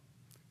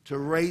to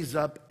raise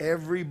up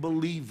every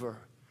believer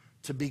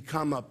to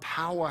become a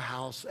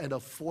powerhouse and a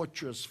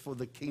fortress for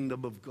the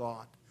kingdom of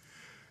God.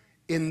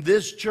 In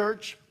this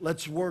church,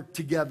 let's work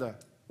together.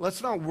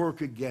 Let's not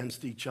work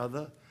against each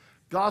other.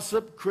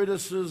 Gossip,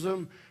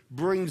 criticism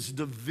brings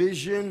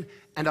division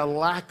and a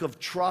lack of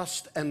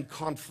trust and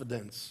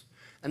confidence.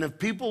 And if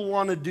people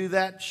want to do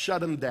that,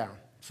 shut them down.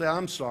 Say,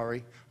 I'm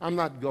sorry, I'm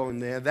not going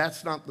there.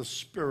 That's not the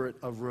spirit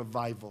of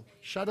revival.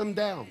 Shut them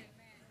down.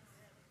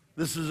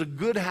 This is a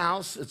good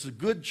house, it's a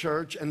good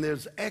church, and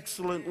there's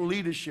excellent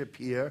leadership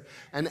here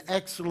and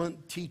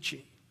excellent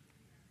teaching.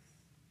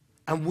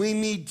 And we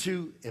need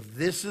to, if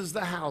this is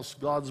the house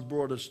God's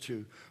brought us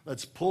to,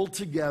 let's pull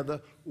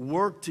together,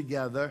 work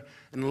together,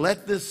 and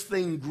let this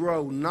thing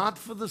grow, not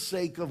for the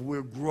sake of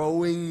we're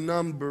growing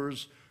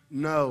numbers.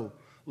 No,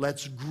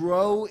 let's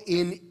grow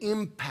in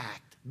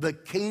impact. The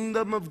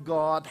kingdom of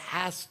God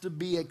has to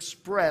be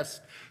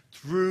expressed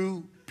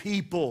through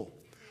people.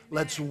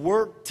 Let's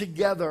work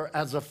together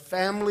as a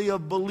family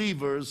of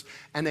believers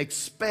and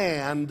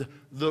expand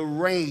the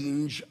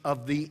range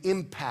of the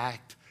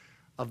impact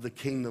of the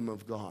kingdom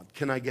of God.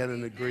 Can I get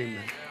an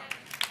agreement?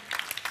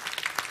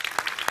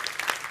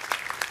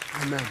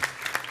 Amen.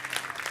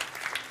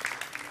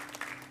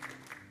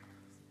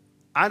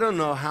 I don't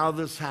know how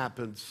this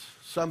happens.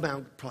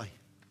 Somehow, probably.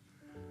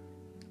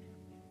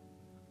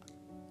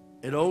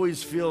 It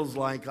always feels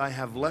like I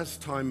have less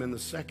time in the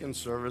second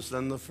service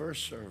than the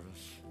first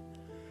service.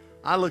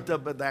 I looked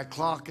up at that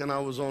clock and I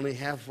was only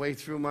halfway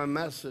through my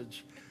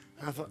message.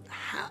 And I thought,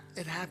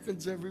 it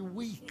happens every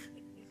week.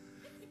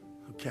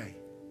 Okay.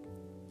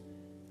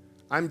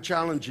 I'm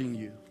challenging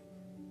you.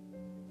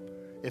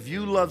 If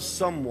you love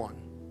someone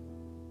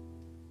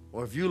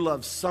or if you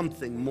love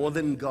something more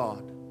than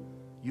God,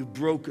 you've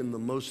broken the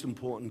most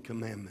important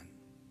commandment.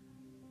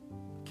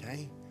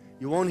 Okay?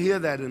 You won't hear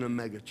that in a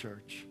mega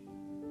church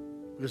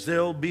because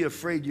they'll be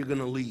afraid you're going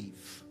to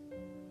leave.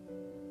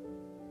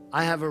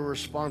 I have a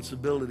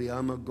responsibility.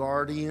 I'm a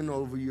guardian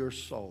over your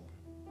soul.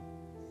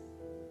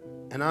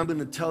 And I'm going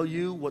to tell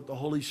you what the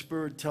Holy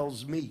Spirit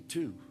tells me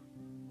too.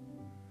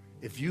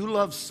 If you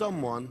love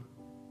someone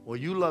or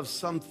you love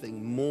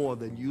something more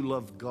than you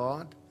love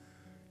God,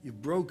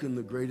 you've broken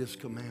the greatest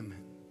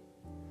commandment.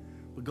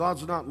 But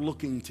God's not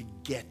looking to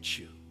get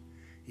you.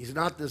 He's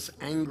not this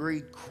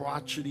angry,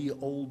 crotchety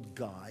old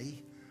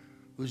guy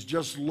who's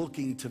just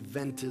looking to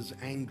vent his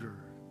anger.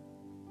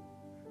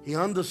 He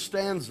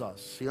understands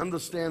us. He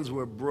understands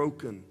we're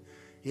broken.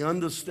 He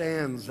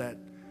understands that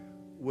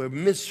we're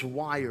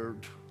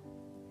miswired.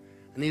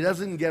 And he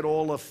doesn't get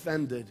all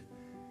offended.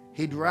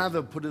 He'd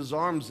rather put his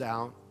arms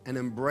out and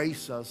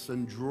embrace us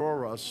and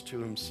draw us to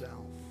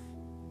himself.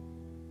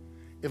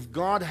 If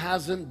God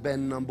hasn't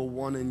been number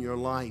one in your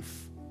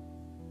life,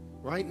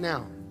 right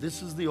now,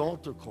 this is the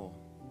altar call.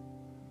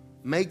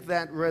 Make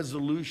that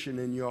resolution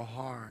in your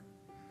heart.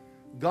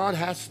 God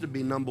has to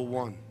be number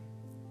one.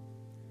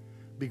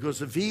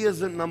 Because if he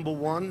isn't number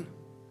one,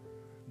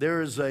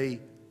 there is a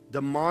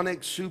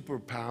demonic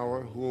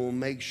superpower who will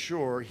make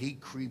sure he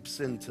creeps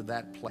into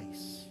that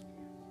place.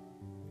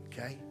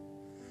 Okay?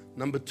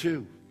 Number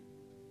two,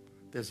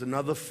 there's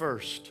another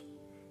first.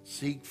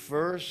 Seek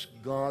first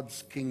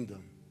God's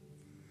kingdom.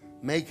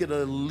 Make it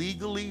a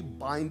legally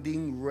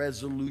binding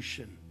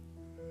resolution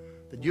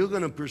that you're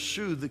going to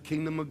pursue the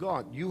kingdom of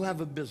God. You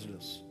have a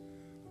business.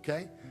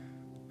 okay?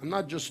 I'm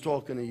not just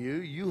talking to you.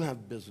 You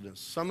have business.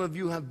 Some of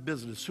you have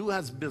business. Who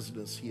has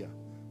business here?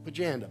 Put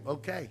your hand up.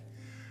 Okay.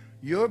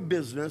 Your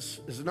business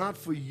is not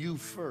for you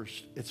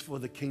first. It's for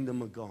the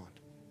kingdom of God.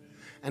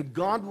 And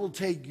God will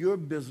take your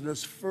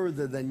business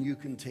further than you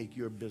can take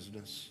your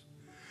business.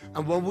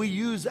 And when we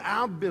use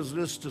our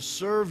business to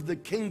serve the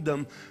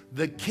kingdom,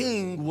 the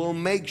king will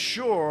make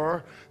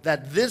sure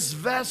that this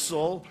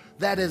vessel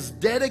that is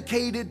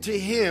dedicated to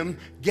him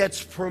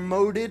gets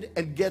promoted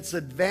and gets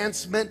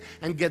advancement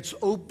and gets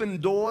open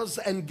doors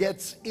and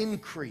gets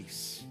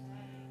increase.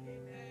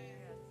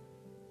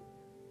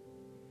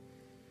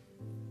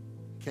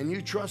 Can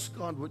you trust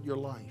God with your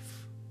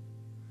life?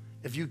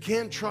 If you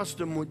can't trust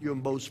him with your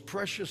most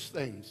precious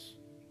things,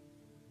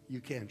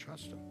 you can't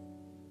trust him.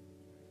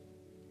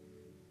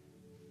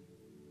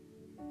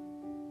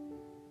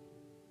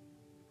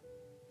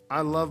 I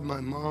love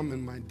my mom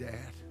and my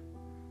dad.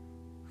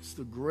 It's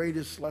the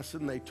greatest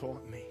lesson they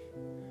taught me,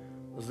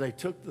 was they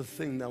took the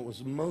thing that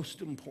was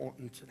most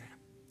important to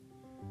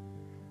them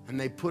and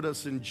they put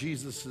us in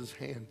Jesus'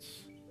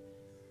 hands.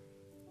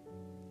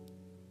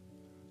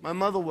 My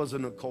mother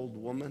wasn't a cold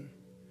woman.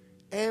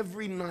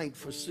 Every night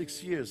for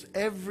 6 years,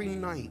 every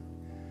night,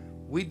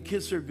 we'd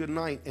kiss her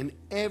goodnight, and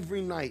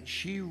every night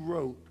she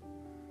wrote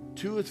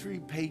 2 or 3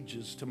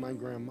 pages to my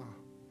grandma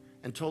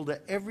and told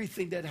her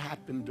everything that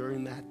happened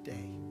during that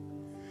day.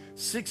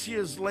 6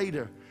 years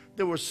later,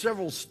 there were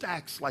several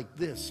stacks like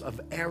this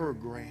of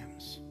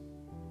aerograms.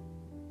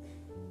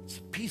 It's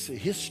a piece of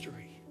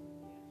history.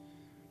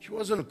 She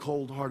wasn't a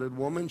cold-hearted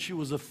woman. She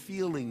was a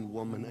feeling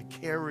woman, a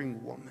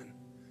caring woman,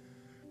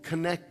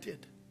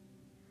 connected,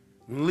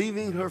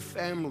 leaving her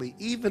family.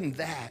 Even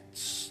that,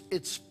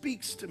 it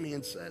speaks to me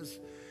and says,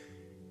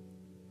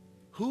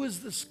 who is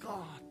this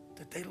God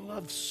that they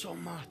love so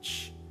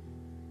much,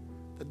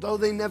 that though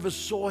they never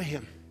saw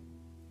him,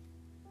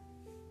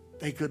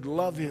 they could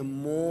love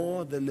him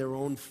more than their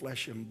own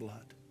flesh and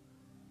blood?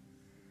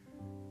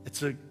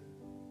 It's a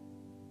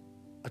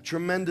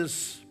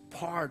tremendous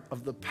part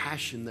of the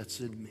passion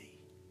that's in me.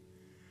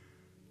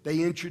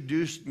 They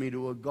introduced me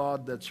to a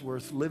God that's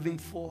worth living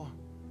for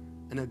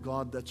and a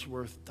God that's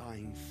worth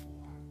dying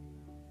for.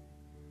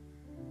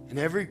 And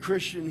every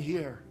Christian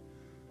here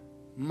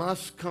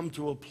must come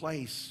to a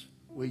place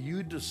where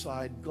you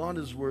decide God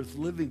is worth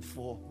living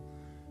for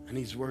and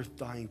he's worth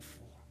dying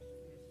for.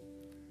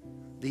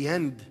 The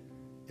end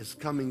is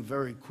coming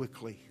very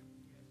quickly.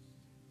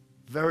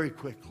 Very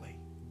quickly.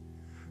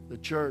 The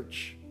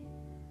church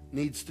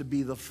needs to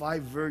be the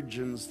 5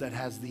 virgins that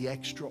has the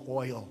extra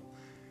oil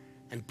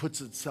and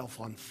puts itself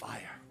on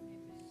fire.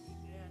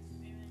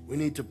 We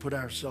need to put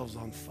ourselves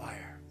on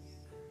fire.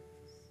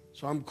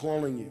 So I'm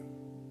calling you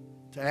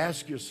to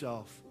ask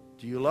yourself,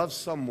 do you love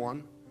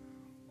someone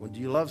or do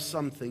you love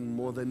something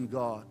more than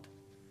God?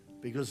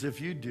 Because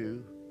if you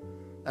do,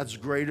 that's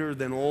greater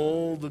than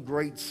all the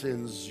great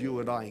sins you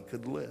and I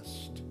could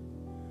list.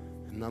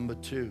 And number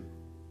 2,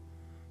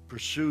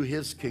 pursue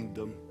his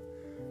kingdom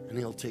and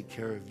he'll take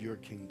care of your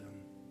kingdom.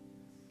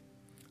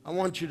 I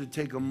want you to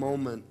take a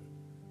moment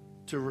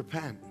to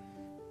repent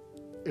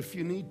if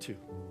you need to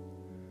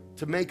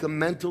make a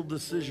mental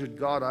decision.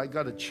 God, I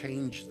got to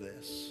change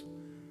this.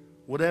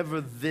 Whatever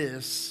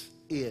this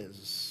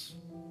is,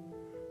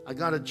 I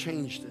got to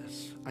change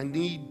this. I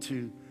need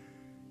to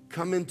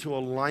come into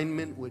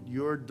alignment with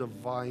your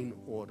divine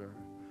order.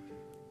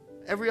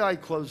 Every eye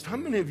closed. How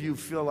many of you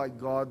feel like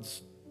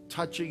God's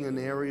touching an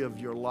area of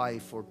your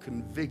life or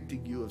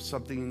convicting you of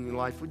something in your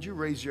life? Would you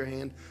raise your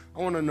hand? I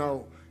want to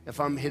know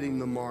if I'm hitting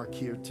the mark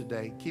here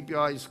today. Keep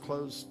your eyes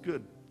closed.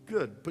 Good,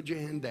 good. Put your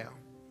hand down.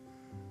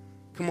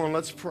 Come on,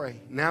 let's pray.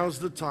 Now's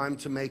the time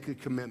to make a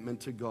commitment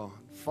to God.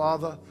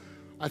 Father,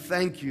 I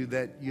thank you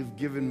that you've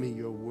given me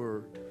your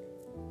word.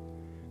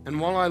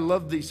 And while I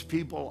love these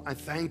people, I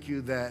thank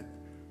you that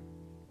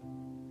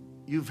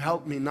you've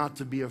helped me not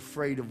to be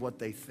afraid of what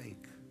they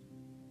think.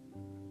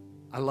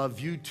 I love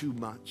you too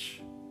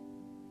much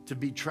to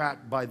be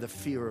trapped by the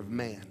fear of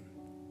man.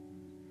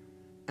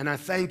 And I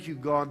thank you,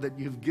 God, that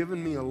you've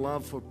given me a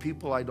love for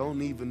people I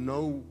don't even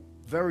know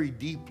very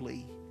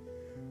deeply,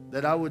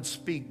 that I would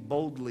speak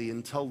boldly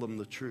and tell them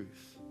the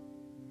truth.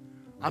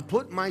 I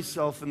put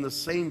myself in the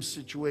same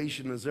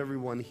situation as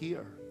everyone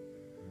here.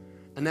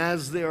 And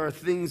as there are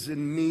things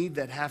in me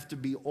that have to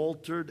be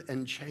altered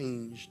and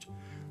changed,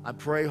 I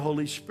pray,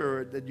 Holy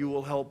Spirit, that you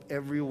will help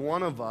every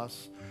one of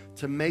us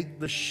to make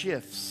the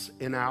shifts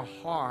in our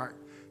heart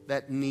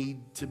that need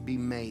to be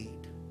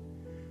made.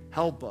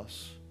 Help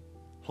us.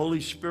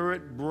 Holy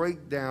Spirit,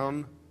 break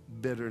down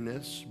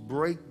bitterness,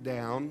 break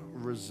down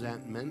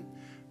resentment,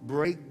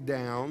 break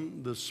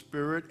down the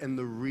spirit and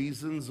the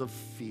reasons of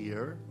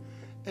fear.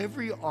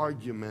 Every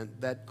argument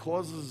that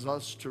causes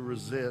us to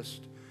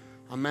resist,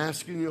 I'm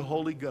asking you,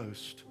 Holy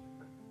Ghost,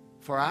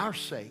 for our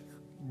sake,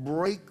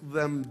 break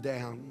them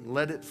down.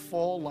 Let it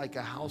fall like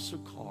a house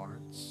of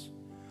cards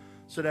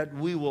so that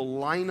we will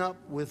line up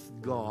with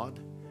God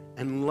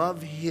and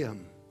love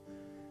him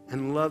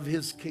and love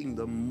his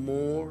kingdom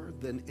more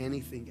than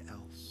anything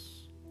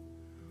else.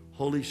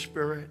 Holy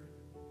Spirit,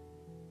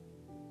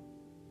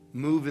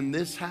 Move in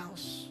this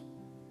house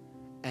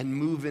and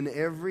move in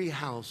every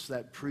house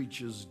that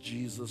preaches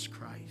Jesus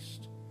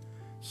Christ.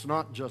 It's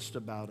not just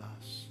about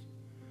us.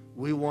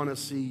 We want to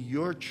see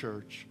your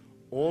church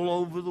all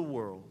over the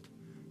world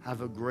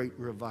have a great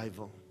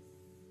revival.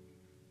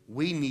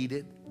 We need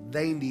it.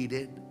 They need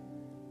it.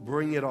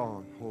 Bring it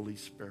on, Holy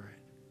Spirit.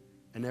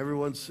 And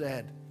everyone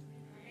said,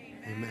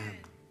 Amen.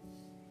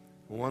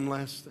 One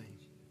last thing.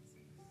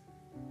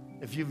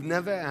 If you've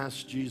never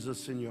asked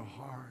Jesus in your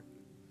heart,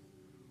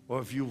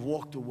 or if you've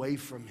walked away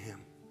from him,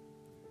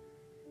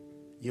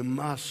 you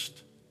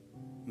must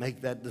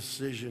make that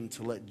decision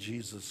to let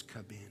Jesus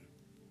come in.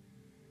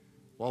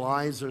 While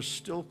eyes are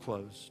still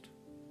closed,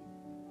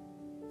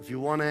 if you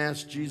want to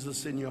ask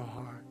Jesus in your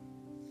heart,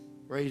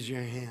 raise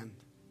your hand.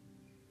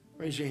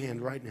 Raise your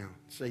hand right now.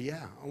 Say,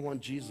 yeah, I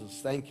want Jesus.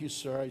 Thank you,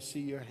 sir. I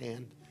see your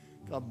hand.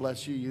 God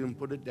bless you. You can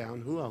put it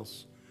down. Who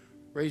else?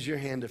 Raise your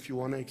hand if you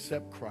want to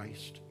accept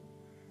Christ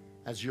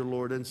as your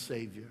Lord and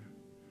Savior.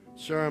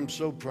 Sir, I'm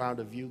so proud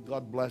of you.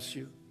 God bless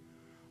you.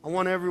 I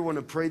want everyone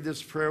to pray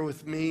this prayer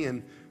with me.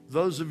 And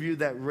those of you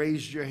that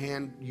raised your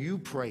hand, you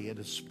pray it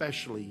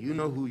especially. You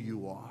know who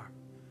you are.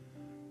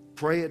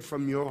 Pray it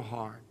from your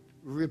heart.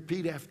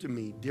 Repeat after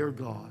me. Dear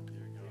God,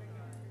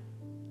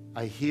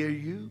 I hear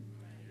you.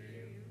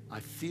 I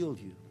feel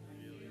you.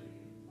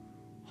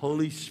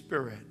 Holy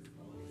Spirit,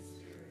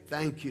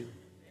 thank you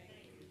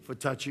for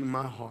touching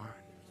my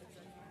heart.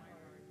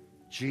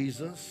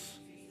 Jesus,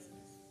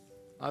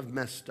 I've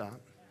messed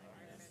up.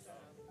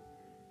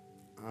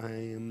 I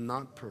am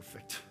not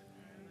perfect.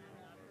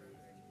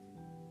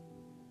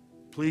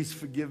 Please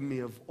forgive me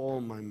of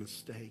all my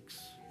mistakes.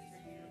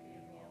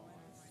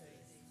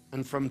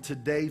 And from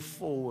today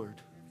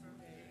forward,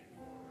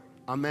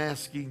 I'm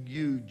asking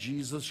you,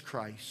 Jesus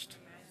Christ,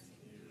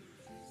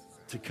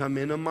 to come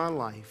into my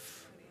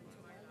life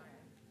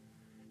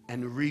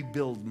and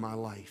rebuild my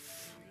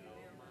life.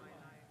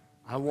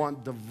 I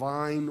want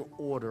divine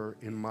order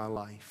in my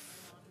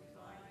life.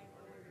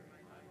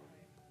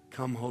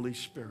 Come, Holy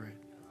Spirit.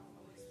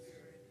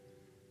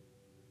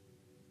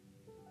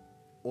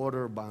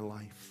 Order my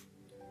life.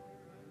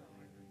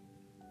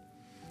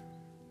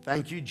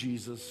 Thank you,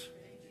 Jesus,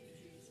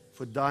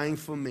 for dying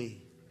for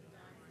me.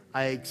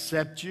 I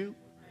accept you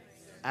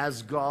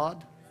as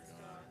God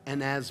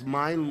and as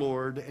my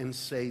Lord and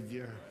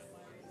Savior.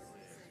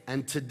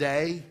 And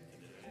today,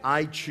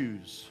 I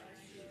choose.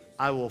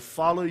 I will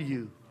follow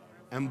you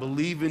and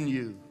believe in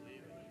you.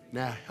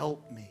 Now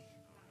help me.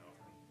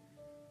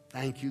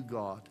 Thank you,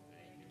 God.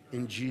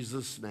 In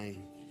Jesus'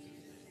 name,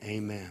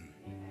 amen.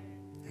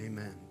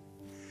 Amen.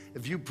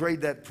 If you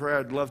prayed that prayer,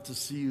 I'd love to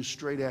see you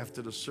straight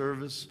after the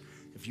service.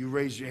 If you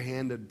raised your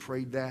hand and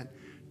prayed that.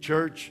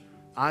 Church,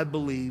 I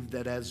believe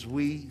that as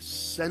we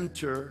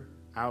center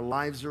our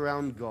lives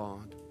around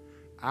God,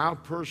 our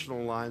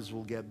personal lives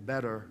will get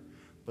better,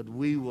 but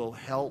we will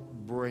help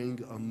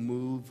bring a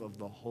move of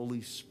the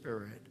Holy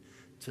Spirit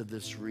to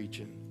this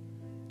region.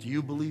 Do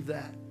you believe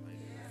that?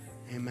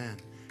 Yes. Amen.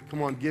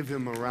 Come on, give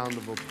him a round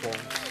of applause.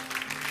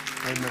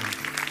 Amen.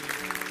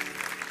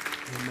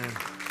 Amen.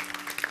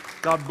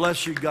 God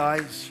bless you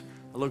guys.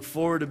 I look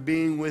forward to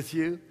being with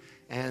you,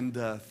 and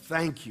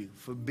thank you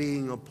for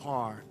being a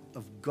part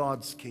of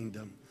God's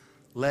kingdom.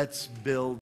 Let's build